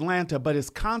places like Atlanta, but it's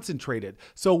concentrated.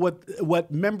 So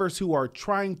what members who are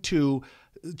trying to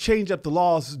change up the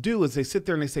laws do is they sit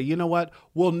there and they say, you know what,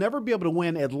 we'll never be able to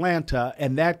win Atlanta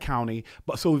and that county,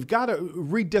 but so we've got to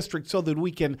redistrict so that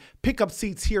we can pick up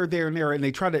seats here, there, and there, and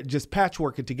they try to just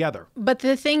patchwork it together. But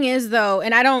the thing is, though,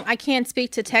 and I can't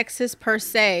speak to Texas per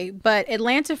se, but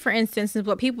Atlanta, for instance, is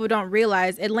what people don't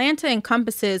realize. Atlanta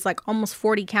encompasses like almost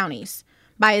 40 counties.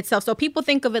 by itself. So people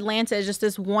think of Atlanta as just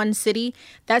this one city.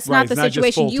 That's Right, not the it's not just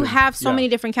situation. You Fulton. have so Yeah. many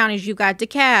different counties. You've got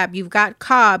DeKalb, you've got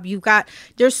Cobb,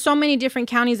 there's so many different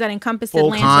counties that encompass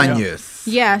Atlanta. Conyers.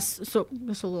 Yes. So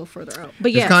that's a little further out. But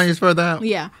Is yes. Conyers further out?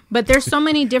 Yeah. But there's so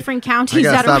many different counties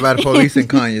I got that stopped by are the police in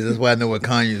Conyers. That's why I know what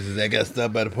Conyers is. I got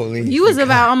stopped by the police. You was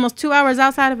about almost 2 hours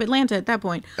outside of Atlanta at that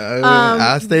point.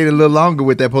 I stayed a little longer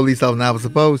with that police officer than I was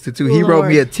supposed to, too. He wrote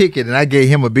me a Lord. ticket, and I gave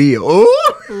him a bill.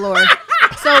 Oh! Lord.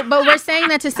 So, but we're saying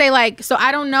that to say, like, so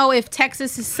I don't know if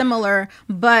Texas is similar,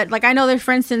 but like I know that,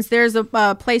 for instance, there's a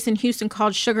place in Houston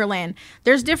called Sugarland.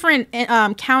 There's different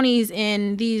counties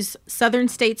in these southern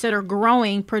states that are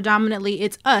growing. Predominantly,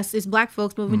 it's Black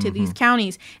folks moving to these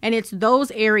counties, and it's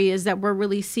those areas that we're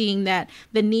really seeing that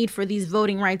the need for these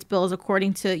voting rights bills,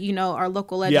 according to our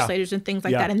local legislators and things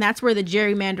like that, and that's where the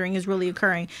gerrymandering is really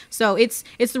occurring. So it's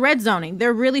the red zoning.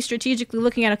 They're really strategically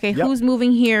looking at who's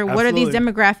moving here, what are these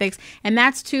demographics, and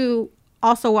that's to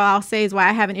also what I'll say is why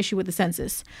I have an issue with the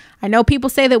census. I know people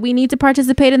say that we need to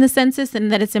participate in the census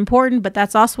and that it's important, but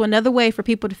that's also another way for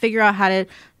people to figure out how to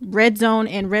red zone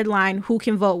and red line who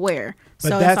can vote where. But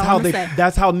So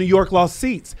that's how New York lost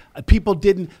seats. People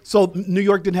didn't. So New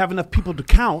York didn't have enough people to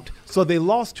count. So they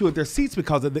lost 2 of their seats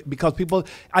because of because people.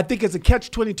 I think it's a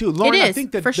catch-22. Lauren, I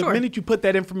think that the minute you put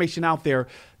that information out there,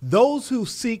 those who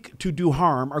seek to do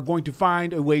harm are going to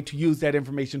find a way to use that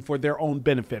information for their own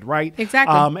benefit, right?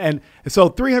 Exactly. And so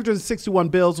 361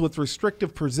 bills with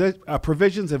restrictive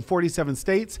provisions in 47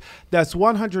 states. That's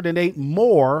 108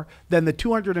 more than the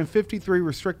 253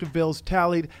 restrictive bills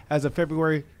tallied as of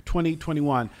February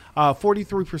 2021,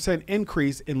 43%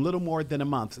 increase in little more than a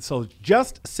month. So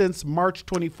just since March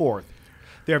 24th,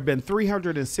 there have been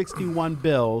 361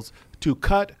 bills to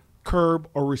cut, curb,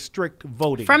 or restrict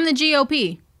voting. From the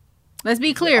GOP. Let's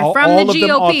be clear. All the of them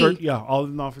GOP. all of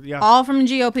them offered, All from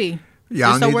the GOP.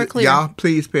 Y'all, Just so we're clear. y'all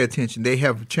please pay attention. They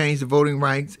have changed the voting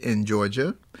rights in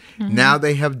Georgia. Mhm. Now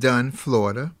they have done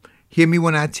Florida. Hear me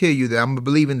when I tell you that I'm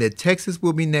believing that Texas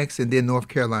will be next and then North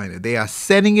Carolina. They are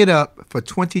setting it up for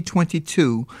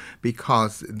 2022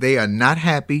 because they are not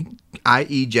happy,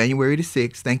 i.e. January the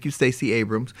 6th. Thank you, Stacey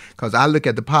Abrams, because I look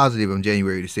at the positive on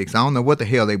January the 6th. I don't know what the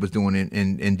hell they was doing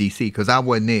in D.C. because I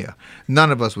wasn't there. None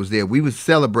of us was there. We was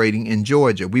celebrating in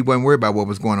Georgia. We weren't worried about what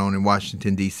was going on in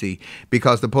Washington, D.C.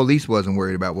 because the police wasn't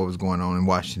worried about what was going on in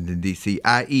Washington, D.C.,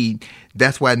 i.e.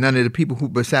 that's why none of the people who,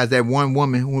 besides that one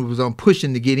woman who was on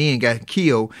pushing to get in, got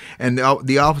killed, and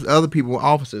the other people were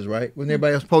officers, right? Wasn't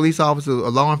everybody else police officers or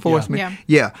law enforcement?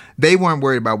 Yeah. They weren't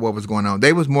worried about what was going on.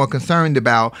 They was more concerned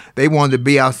about, they wanted to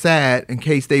be outside in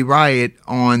case they riot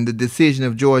on the decision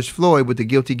of George Floyd with the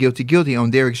guilty on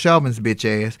Derek Chauvin's bitch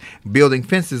ass, building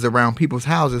fences around people's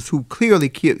houses who clearly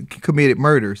committed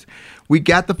murders. We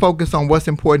got to focus on what's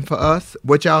important for us.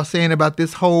 What y'all saying about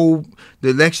this whole the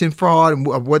election fraud and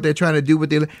what they're trying to do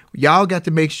with y'all got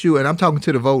to make sure, and I'm talking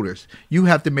to the voters, you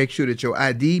have to make sure that your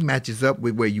ID matches up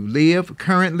with where you live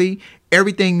currently.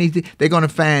 Everything they're going to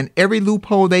find every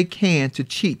loophole they can to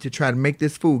cheat to try to make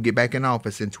this fool get back in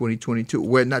office in 2022.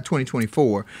 Well, not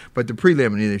 2024, but the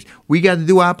preliminaries. We got to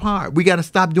do our part. We got to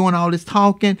stop doing all this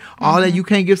talking, all that. You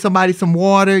can't give somebody some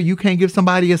water. You can't give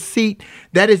somebody a seat.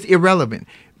 That is irrelevant.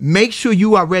 Make sure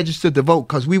you are registered to vote,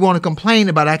 because we want to complain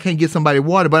about I can't get somebody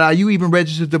water, but are you even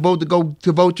registered to vote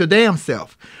to vote your damn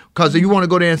self? Because you want to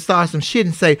go there and start some shit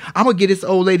and say, I'm going to get this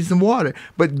old lady some water.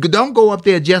 But don't go up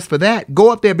there just for that.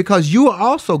 Go up there because you are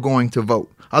also going to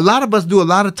vote. A lot of us do a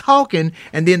lot of talking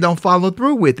and then don't follow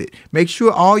through with it. Make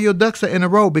sure all your ducks are in a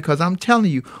row, because I'm telling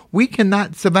you, we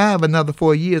cannot survive another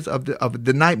 4 years of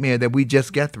the nightmare that we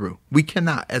just got through. We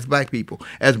cannot, as black people,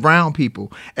 as brown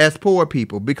people, as poor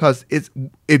people, because if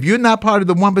you're not part of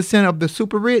the 1% of the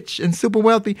super rich and super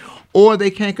wealthy, or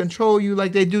they can't control you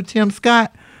like they do Tim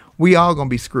Scott, we all gonna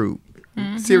be screwed.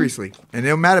 Seriously. And it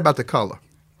don't matter about the color.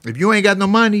 If you ain't got no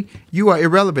money, you are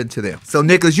irrelevant to them. So,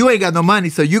 Nicholas, you ain't got no money,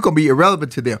 so you going to be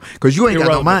irrelevant to them because you ain't got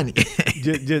no money.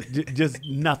 just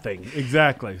nothing.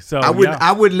 Exactly. So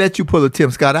I wouldn't let you pull a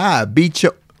Tim Scott. I beat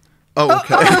your... Oh,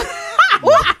 okay.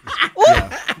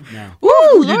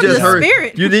 Ooh, you just heard.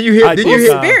 Spirit. Did you hear?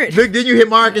 Spirit. Look, did you hear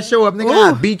Marcus show up?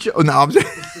 Nigga, I beat you. Oh, no, I'm just...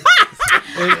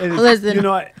 Listen. You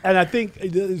know, and I think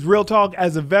it's real talk.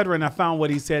 As a veteran, I found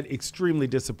what he said extremely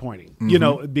disappointing. You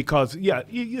know, because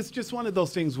it's just one of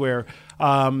those things where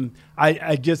I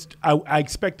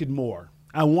expected more.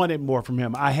 I wanted more from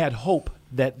him. I had hope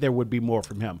that there would be more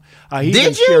from him.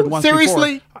 Did you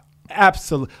seriously? Before.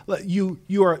 Absolutely.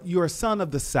 You're a son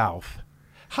of the South.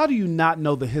 How do you not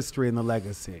know the history and the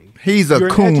legacy? He's a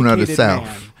coon of the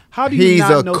South. How do you not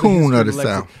know the history coon of and the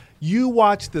legacy? South. You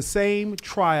watched the same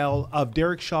trial of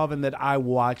Derek Chauvin that I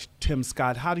watched, Tim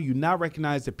Scott. How do you not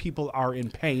recognize that people are in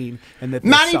pain and that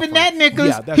they're Not suffering? even that,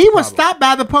 Nicholas. Yeah, that's He the was problem. stopped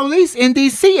by the police in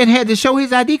D.C. and had to show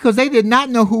his ID because they did not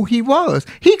know who he was.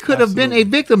 He could have been a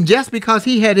victim just because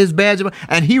he had his badge,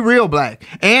 and he real black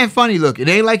and funny looking.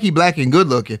 It ain't like he black and good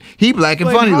looking. He black and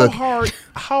But funny looking.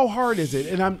 How hard is it?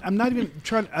 And I'm not even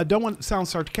trying. I don't want to sound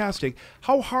sarcastic.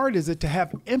 How hard is it to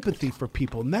have empathy for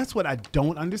people? And that's what I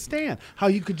don't understand. How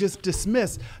you could just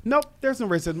dismiss. Nope, there's no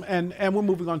racism, and we're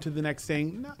moving on to the next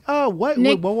thing. Oh, what?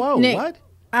 Nick, Whoa, Nick, what?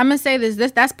 I'm gonna say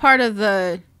that's part of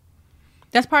the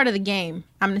game.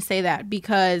 I'm gonna say that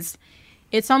because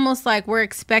it's almost like we're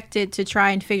expected to try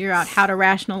and figure out how to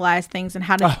rationalize things and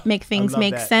how to make things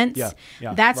make sense. Yeah,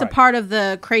 that's right. a part of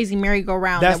the crazy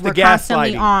merry-go-round That's that we're the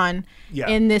constantly gaslighting. on Yeah.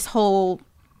 in this whole.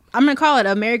 I'm going to call it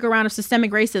a merry-go-round of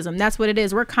systemic racism. That's what it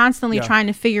is. We're constantly trying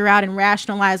to figure out and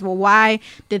rationalize, well, why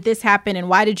did this happen and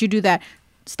why did you do that?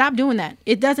 Stop doing that.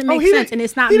 It doesn't make sense, and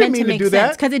it's not meant to make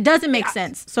sense because it doesn't make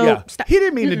sense. So stop. He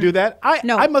didn't mean to do that.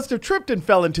 I must have tripped and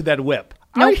fell into that whip.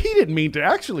 Nope. He didn't mean to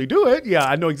actually do it. Yeah,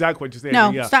 I know exactly what you're saying.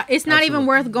 No, yeah, stop. It's not even absolutely.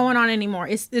 worth going on anymore.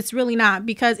 It's really not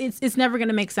because it's never going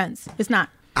to make sense. It's not.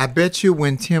 I bet you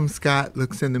when Tim Scott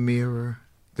looks in the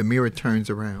mirror turns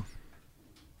around.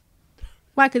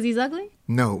 Why? Because he's ugly?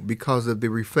 No, because of the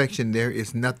reflection, there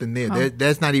is nothing there. Oh.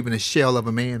 There's not even a shell of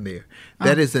a man there.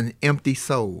 That is an empty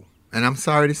soul. And I'm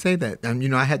sorry to say that.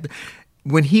 I had to,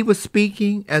 when he was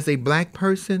speaking as a black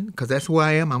person, because that's who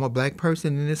I am, I'm a black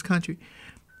person in this country,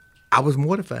 I was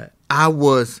mortified. I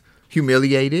was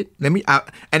humiliated. And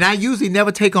I usually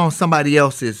never take on somebody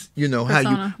else's,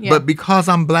 Persona, yeah. But because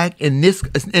I'm black in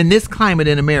this climate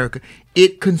in America,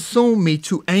 it consumed me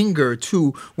to anger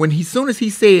to as soon as he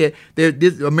said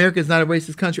America is not a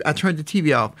racist country, I turned the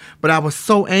TV off. But I was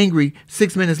so angry.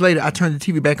 6 minutes later, I turned the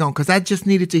TV back on because I just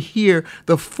needed to hear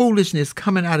the foolishness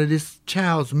coming out of this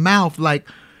child's mouth. Like,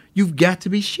 you've got to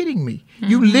be shitting me.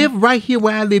 Mm-hmm. You live right here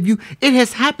where I live. It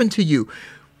has happened to you.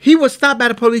 He was stopped by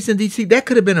the police in D.C. That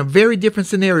could have been a very different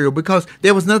scenario because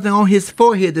there was nothing on his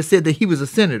forehead that said that he was a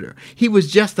senator. He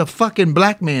was just a fucking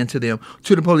black man to the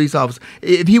police officer.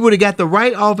 If he would have got the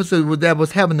right officer that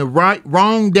was having the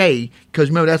wrong day, because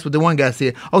remember that's what the one guy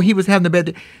said. Oh, he was having the bad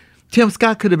day. Tim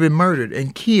Scott could have been murdered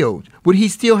and killed. Would he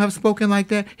still have spoken like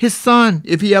that? His son,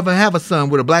 if he ever have a son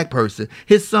with a black person,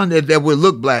 his son that would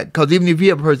look black, because even if he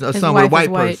have a son with a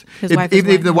white person,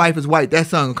 if the wife is white, that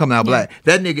son coming out black.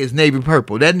 That nigga is navy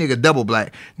purple. That nigga double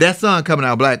black. That son coming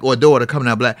out black or daughter coming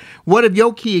out black. What if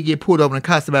your kid get pulled over and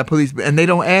accosted by police and they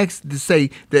don't ask to say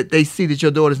that they see that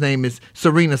your daughter's name is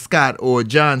Serena Scott or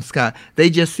John Scott? They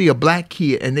just see a black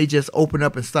kid and they just open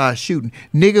up and start shooting.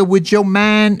 Nigga, would your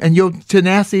mind and your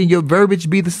tenacity and your verbiage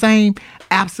be the same?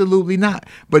 Absolutely not.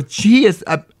 But he is,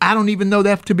 I don't even know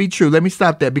that to be true. Let me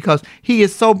stop that because he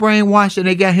is so brainwashed and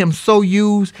they got him so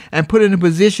used and put in a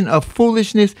position of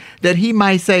foolishness that he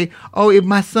might say, oh, if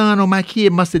my son or my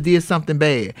kid must have did something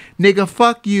bad. Nigga,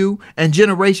 fuck you and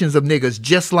generations of niggas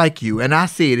just like you. And I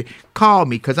said it. Call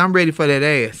me because I'm ready for that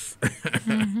ass.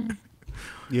 Mm-hmm.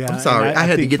 Yeah, I'm sorry. I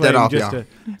had to think get that off,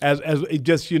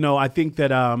 just y'all. I think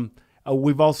that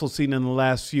we've also seen in the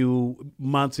last few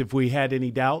months, if we had any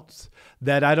doubts,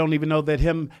 that I don't even know that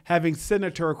him having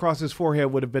senator across his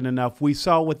forehead would have been enough. We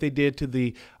saw what they did to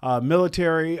the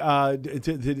military, to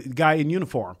the guy in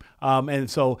uniform.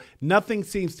 And so nothing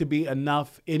seems to be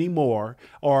enough anymore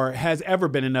or has ever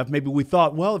been enough. Maybe we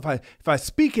thought, well, if I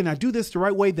speak and I do this the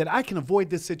right way, that I can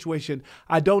avoid this situation.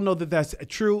 I don't know that that's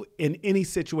true in any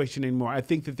situation anymore. I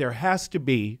think that there has to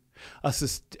be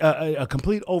a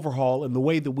complete overhaul in the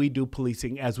way that we do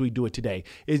policing as we do it today.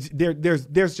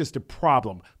 There's just a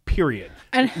problem, period.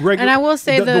 And I will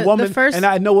say the woman, the first... and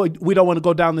I know we don't want to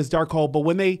go down this dark hole, but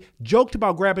when they joked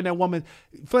about grabbing that woman,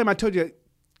 Flame, I told you,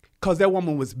 because that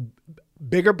woman was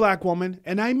bigger black woman,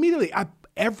 and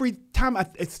every time I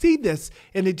see this,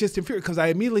 and it just infuriates because I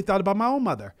immediately thought about my own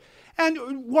mother. And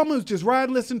woman was just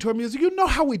riding, listening to her music. You know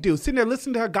how we do. Sitting there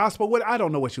listening to her gospel. I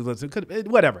don't know what she was listening to.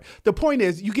 Whatever. The point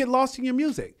is, you get lost in your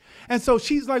music. And so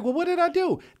she's like, well, what did I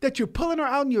do? That you're pulling her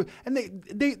out and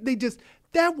they just,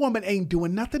 that woman ain't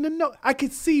doing nothing to know. I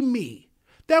could see me.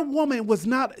 That woman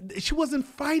she wasn't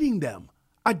fighting them.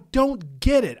 I don't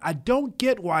get it. I don't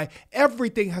get why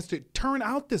everything has to turn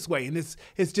out this way. And it's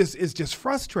just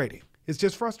frustrating. It's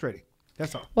just frustrating.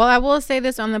 That's all. Well, I will say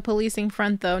this on the policing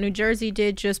front, though. New Jersey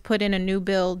did just put in a new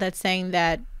bill that's saying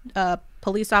that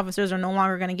police officers are no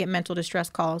longer going to get mental distress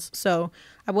calls. So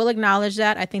I will acknowledge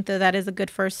that. I think that is a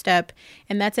good first step.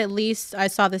 And that's at least, I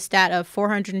saw the stat of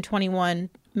 421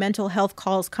 mental health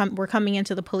calls were coming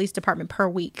into the police department per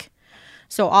week.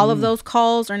 So all of those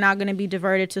calls are now going to be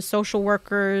diverted to social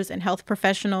workers and health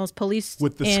professionals, police.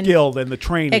 With the skill and the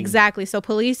training. Exactly. So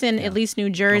police in at least New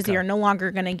Jersey are no longer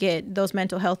going to get those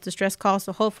mental health distress calls.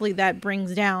 So hopefully that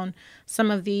brings down some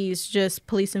of these just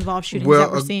police-involved shootings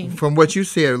that we're seeing. From what you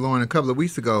said, Lauren, a couple of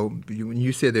weeks ago, when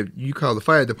you said that you called the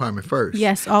fire department first.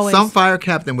 Yes, always. Some fire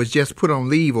captain was just put on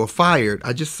leave or fired.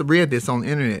 I just read this on the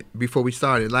internet before we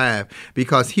started live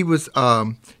because he was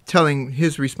telling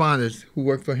his responders who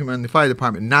worked for him in the fire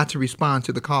department not to respond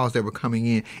to the calls that were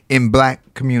coming in black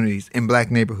communities, in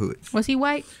black neighborhoods. Was he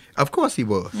white? Of course he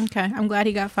was. Okay. I'm glad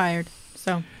he got fired.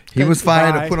 So he was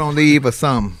fired or put on leave or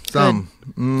some.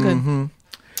 Good.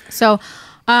 So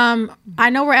I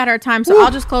know we're at our time, so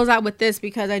I'll just close out with this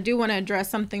because I do want to address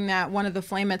something that one of the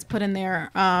Flamettes put in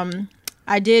there.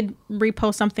 I did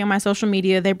repost something on my social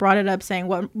media. They brought it up saying,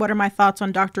 what are my thoughts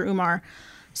on Dr. Umar?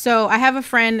 So I have a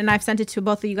friend, and I've sent it to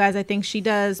both of you guys. I think she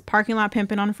does Parking Lot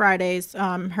Pimpin' on Fridays.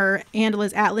 Her handle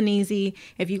is @Lanese.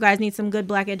 If you guys need some good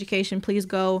black education, please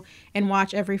go and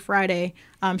watch every Friday.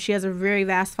 She has a very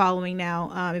vast following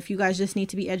now. If you guys just need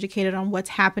to be educated on what's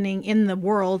happening in the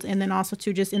world and then also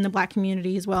to just in the black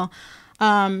community as well.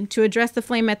 To address the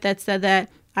Flamette that said that,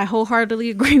 I wholeheartedly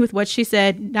agree with what she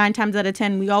said. 9 times out of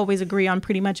 10, we always agree on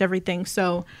pretty much everything.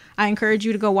 So I encourage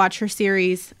you to go watch her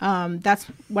series. That's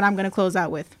what I'm going to close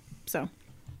out with. So,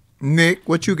 Nick,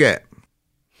 what you got?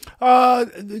 I'm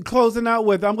going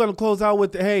to close out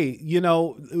with, hey,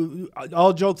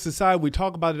 all jokes aside, we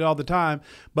talk about it all the time,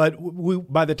 but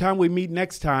by the time we meet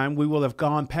next time, we will have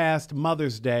gone past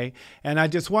Mother's Day. And I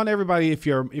just want everybody, if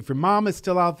your mom is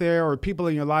still out there or people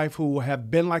in your life who have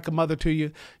been like a mother to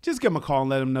you, just give them a call and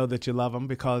let them know that you love them,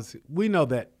 because we know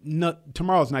that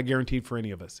tomorrow's not guaranteed for any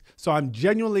of us. So I'm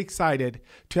genuinely excited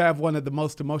to have one of the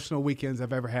most emotional weekends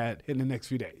I've ever had in the next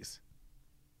few days.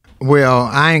 Well,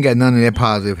 I ain't got none of that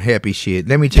positive, happy shit.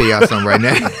 Let me tell y'all something right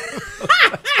now.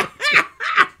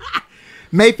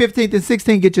 May 15th and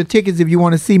 16th, get your tickets if you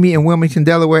want to see me in Wilmington,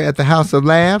 Delaware at the House of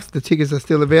Laughs. The tickets are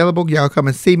still available. Y'all come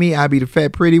and see me. I'll be the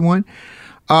fat, pretty one.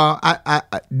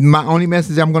 My only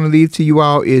message I'm going to leave to you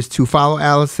all is to follow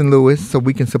Allison Lewis so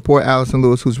we can support Allison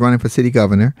Lewis, who's running for city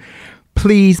governor.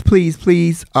 Please, please,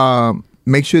 please,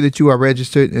 make sure that you are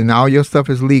registered and all your stuff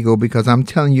is legal, because I'm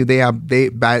telling you,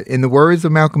 in the words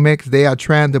of Malcolm X, they are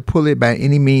trying to pull it by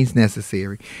any means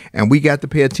necessary. And we got to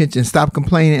pay attention, stop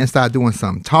complaining and start doing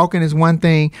something. Talking is one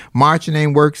thing. Marching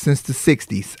ain't worked since the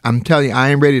 60s. I'm telling you,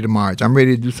 I ain't ready to march. I'm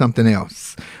ready to do something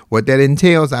else. What that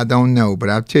entails, I don't know.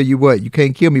 But I'll tell you what, you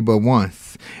can't kill me but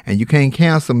once. And you can't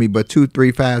cancel me but 2,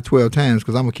 3, 5, 12 times,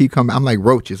 because I'm going to keep coming. I'm like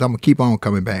roaches. I'm going to keep on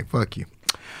coming back. Fuck you.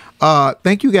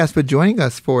 Thank you guys for joining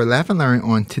us for Laugh and Learn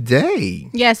on today.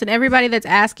 Yes, and everybody that's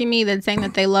asking me, that's saying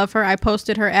that they love her, I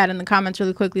posted her ad in the comments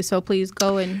really quickly, so please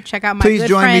go and check out my good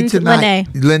friend, Lene.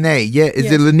 Lene, yeah.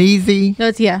 Is it Lanese?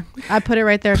 No, yeah. I put it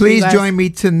right there. Please join me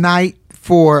tonight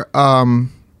for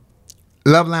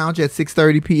Love Lounge at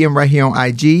 6:30 p.m. right here on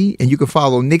IG. And you can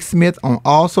follow Nick Smith on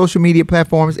all social media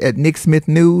platforms at Nick Smith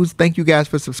News. Thank you guys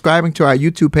for subscribing to our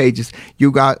YouTube pages.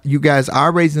 You guys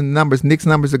are raising the numbers. Nick's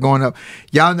numbers are going up.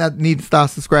 Y'all need to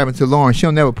start subscribing to Lauren.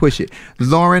 She'll never push it.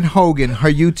 Lauren Hogan,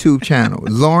 her YouTube channel.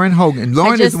 Lauren Hogan.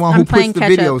 Lauren is the one who puts the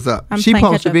videos up. She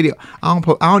posts the video. I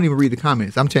don't even read the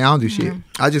comments. I'm telling you, I don't do shit.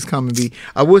 I just come and be.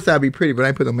 I wish I'd be pretty, but I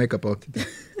ain't put no makeup on today.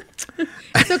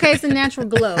 It's okay. It's a natural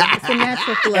glow. It's a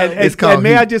natural glow. And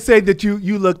may I just say that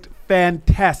you looked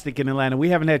fantastic in Atlanta. We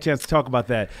haven't had a chance to talk about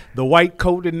that. The white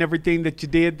coat and everything that you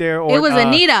did there. Or, it was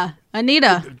Anita.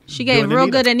 She gave real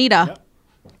good Anita. Yep.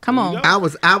 Come on. I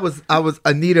was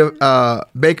Anita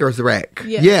Baker's rack.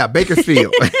 Yeah,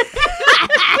 Bakersfield.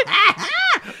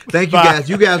 Thank you guys.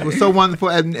 You guys were so wonderful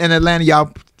in Atlanta.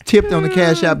 Y'all tipped on the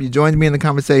Cash App. You joined me in the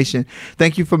conversation.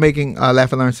 Thank you for making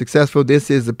Laugh and Learn successful. This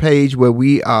is a page where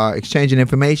we are exchanging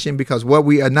information, because what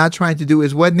we are not trying to do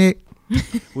is what, Nick?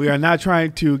 We are not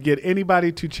trying to get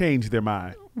anybody to change their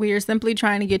mind. We are simply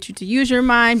trying to get you to use your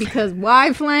mind, because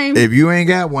why, Flame? If you ain't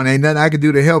got one, ain't nothing I can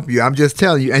do to help you. I'm just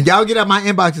telling you. And y'all get out my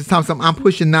inbox and tell me I'm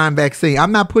pushing non-vaccine.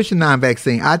 I'm not pushing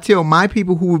non-vaccine. I tell my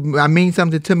people who I mean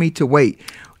something to me to wait.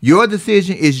 Your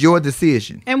decision is your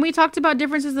decision. And we talked about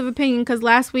differences of opinion, because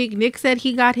last week Nick said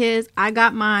he got his, I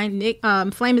got mine. Nick,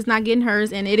 Flame is not getting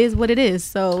hers, and it is what it is.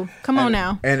 So come on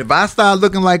now. And if I start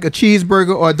looking like a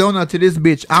cheeseburger or a donut to this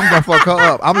bitch, I'm gonna fuck her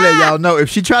up. I'm gonna let y'all know.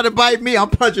 If she try to bite me, I'm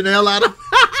punching the hell out of her.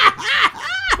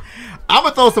 I'm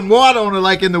gonna throw some water on her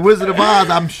like in the Wizard of Oz.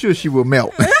 I'm sure she will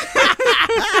melt.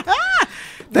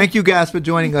 Thank you guys for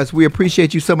joining us. We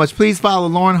appreciate you so much. Please follow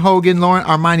Lauren Hogan, Lauren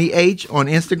Armani H on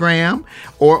Instagram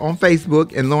or on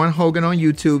Facebook, and Lauren Hogan on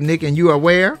YouTube. Nick, and you are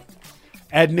where?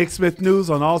 At Nick Smith News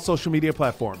on all social media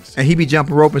platforms. And he be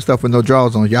jumping rope and stuff with no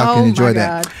drawers on. Y'all can enjoy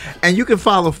that. And you can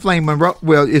follow Flame Monroe.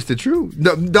 Well, it's the truth.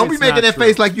 Don't be making that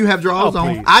face like you have drawers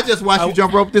on. Please. I just watched you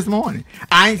jump rope this morning.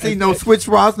 I ain't seen no switch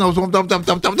bras, no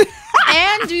dum.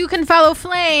 And you can follow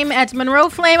Flame at Monroe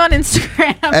Flame on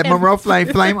Instagram. At Monroe Flame,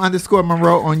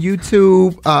 Flame_Monroe on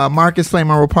YouTube. Marcus Flame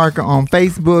Monroe Parker on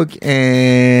Facebook.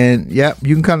 And, yep,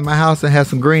 you can come to my house and have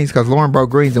some greens because Lauren brought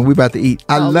greens and we about to eat.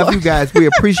 I love you guys. We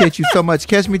appreciate you so much.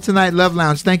 Catch me tonight, Love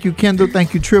Lounge. Thank you, Kendall.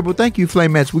 Thank you, Tribble. Thank you,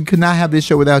 Flamettes. We could not have this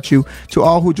show without you. To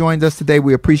all who joined us today,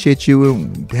 we appreciate you.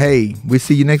 And, hey, we'll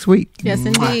see you next week. Yes,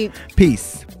 indeed.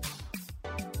 Peace.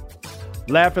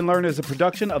 Laugh and Learn is a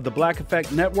production of the Black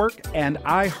Effect Network and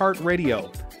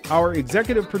iHeartRadio. Our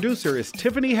executive producer is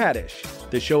Tiffany Haddish.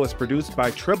 The show is produced by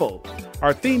Tribble.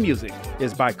 Our theme music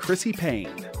is by Chrissy Payne.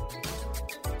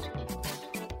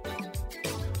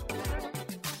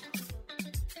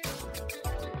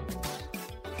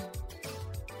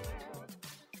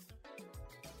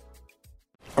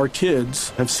 Our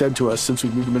kids have said to us since we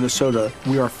moved to Minnesota,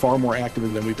 we are far more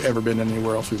active than we've ever been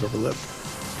anywhere else we've ever lived.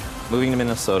 Moving to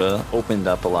Minnesota opened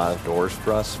up a lot of doors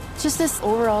for us. Just this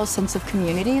overall sense of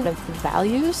community, of the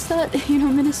values that,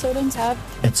 Minnesotans have.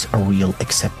 It's a real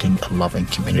accepting, loving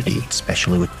community,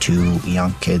 especially with 2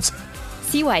 young kids.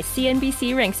 See why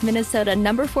CNBC ranks Minnesota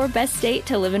number 4 best state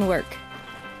to live and work.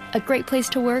 A great place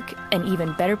to work, an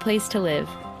even better place to live.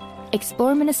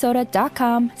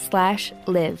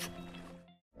 ExploreMinnesota.com/live.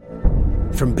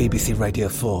 From BBC Radio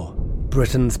 4,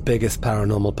 Britain's biggest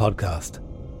paranormal podcast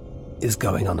is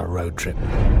going on a road trip.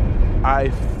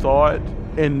 I thought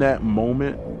in that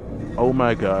moment, oh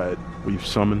my God, we've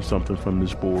summoned something from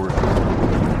this board.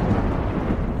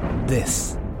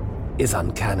 This is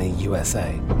Uncanny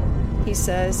USA. He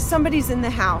says, somebody's in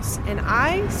the house, and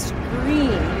I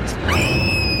screamed.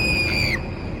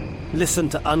 Listen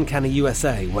to Uncanny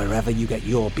USA wherever you get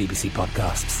your BBC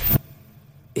podcasts,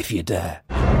 if you dare.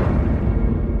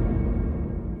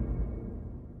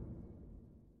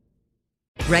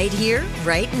 Right here,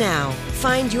 right now.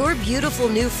 Find your beautiful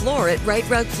new floor at Right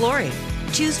Rug Flooring.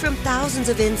 Choose from thousands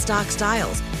of in-stock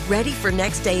styles, ready for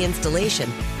next day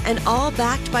installation, and all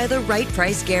backed by the right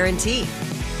price guarantee.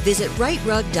 Visit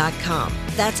rightrug.com.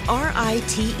 That's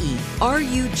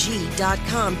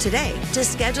RITERUG.com today to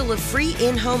schedule a free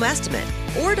in-home estimate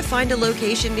or to find a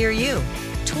location near you.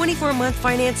 24-month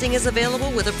financing is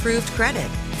available with approved credit.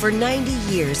 For 90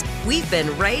 years, we've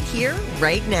been right here,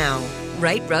 right now.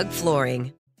 Right Rug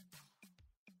Flooring.